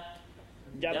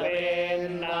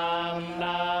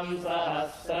जपेन्नाम्नाम्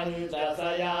सहस्रम् च स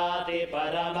याति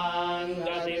परमाम्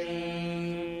गतिम्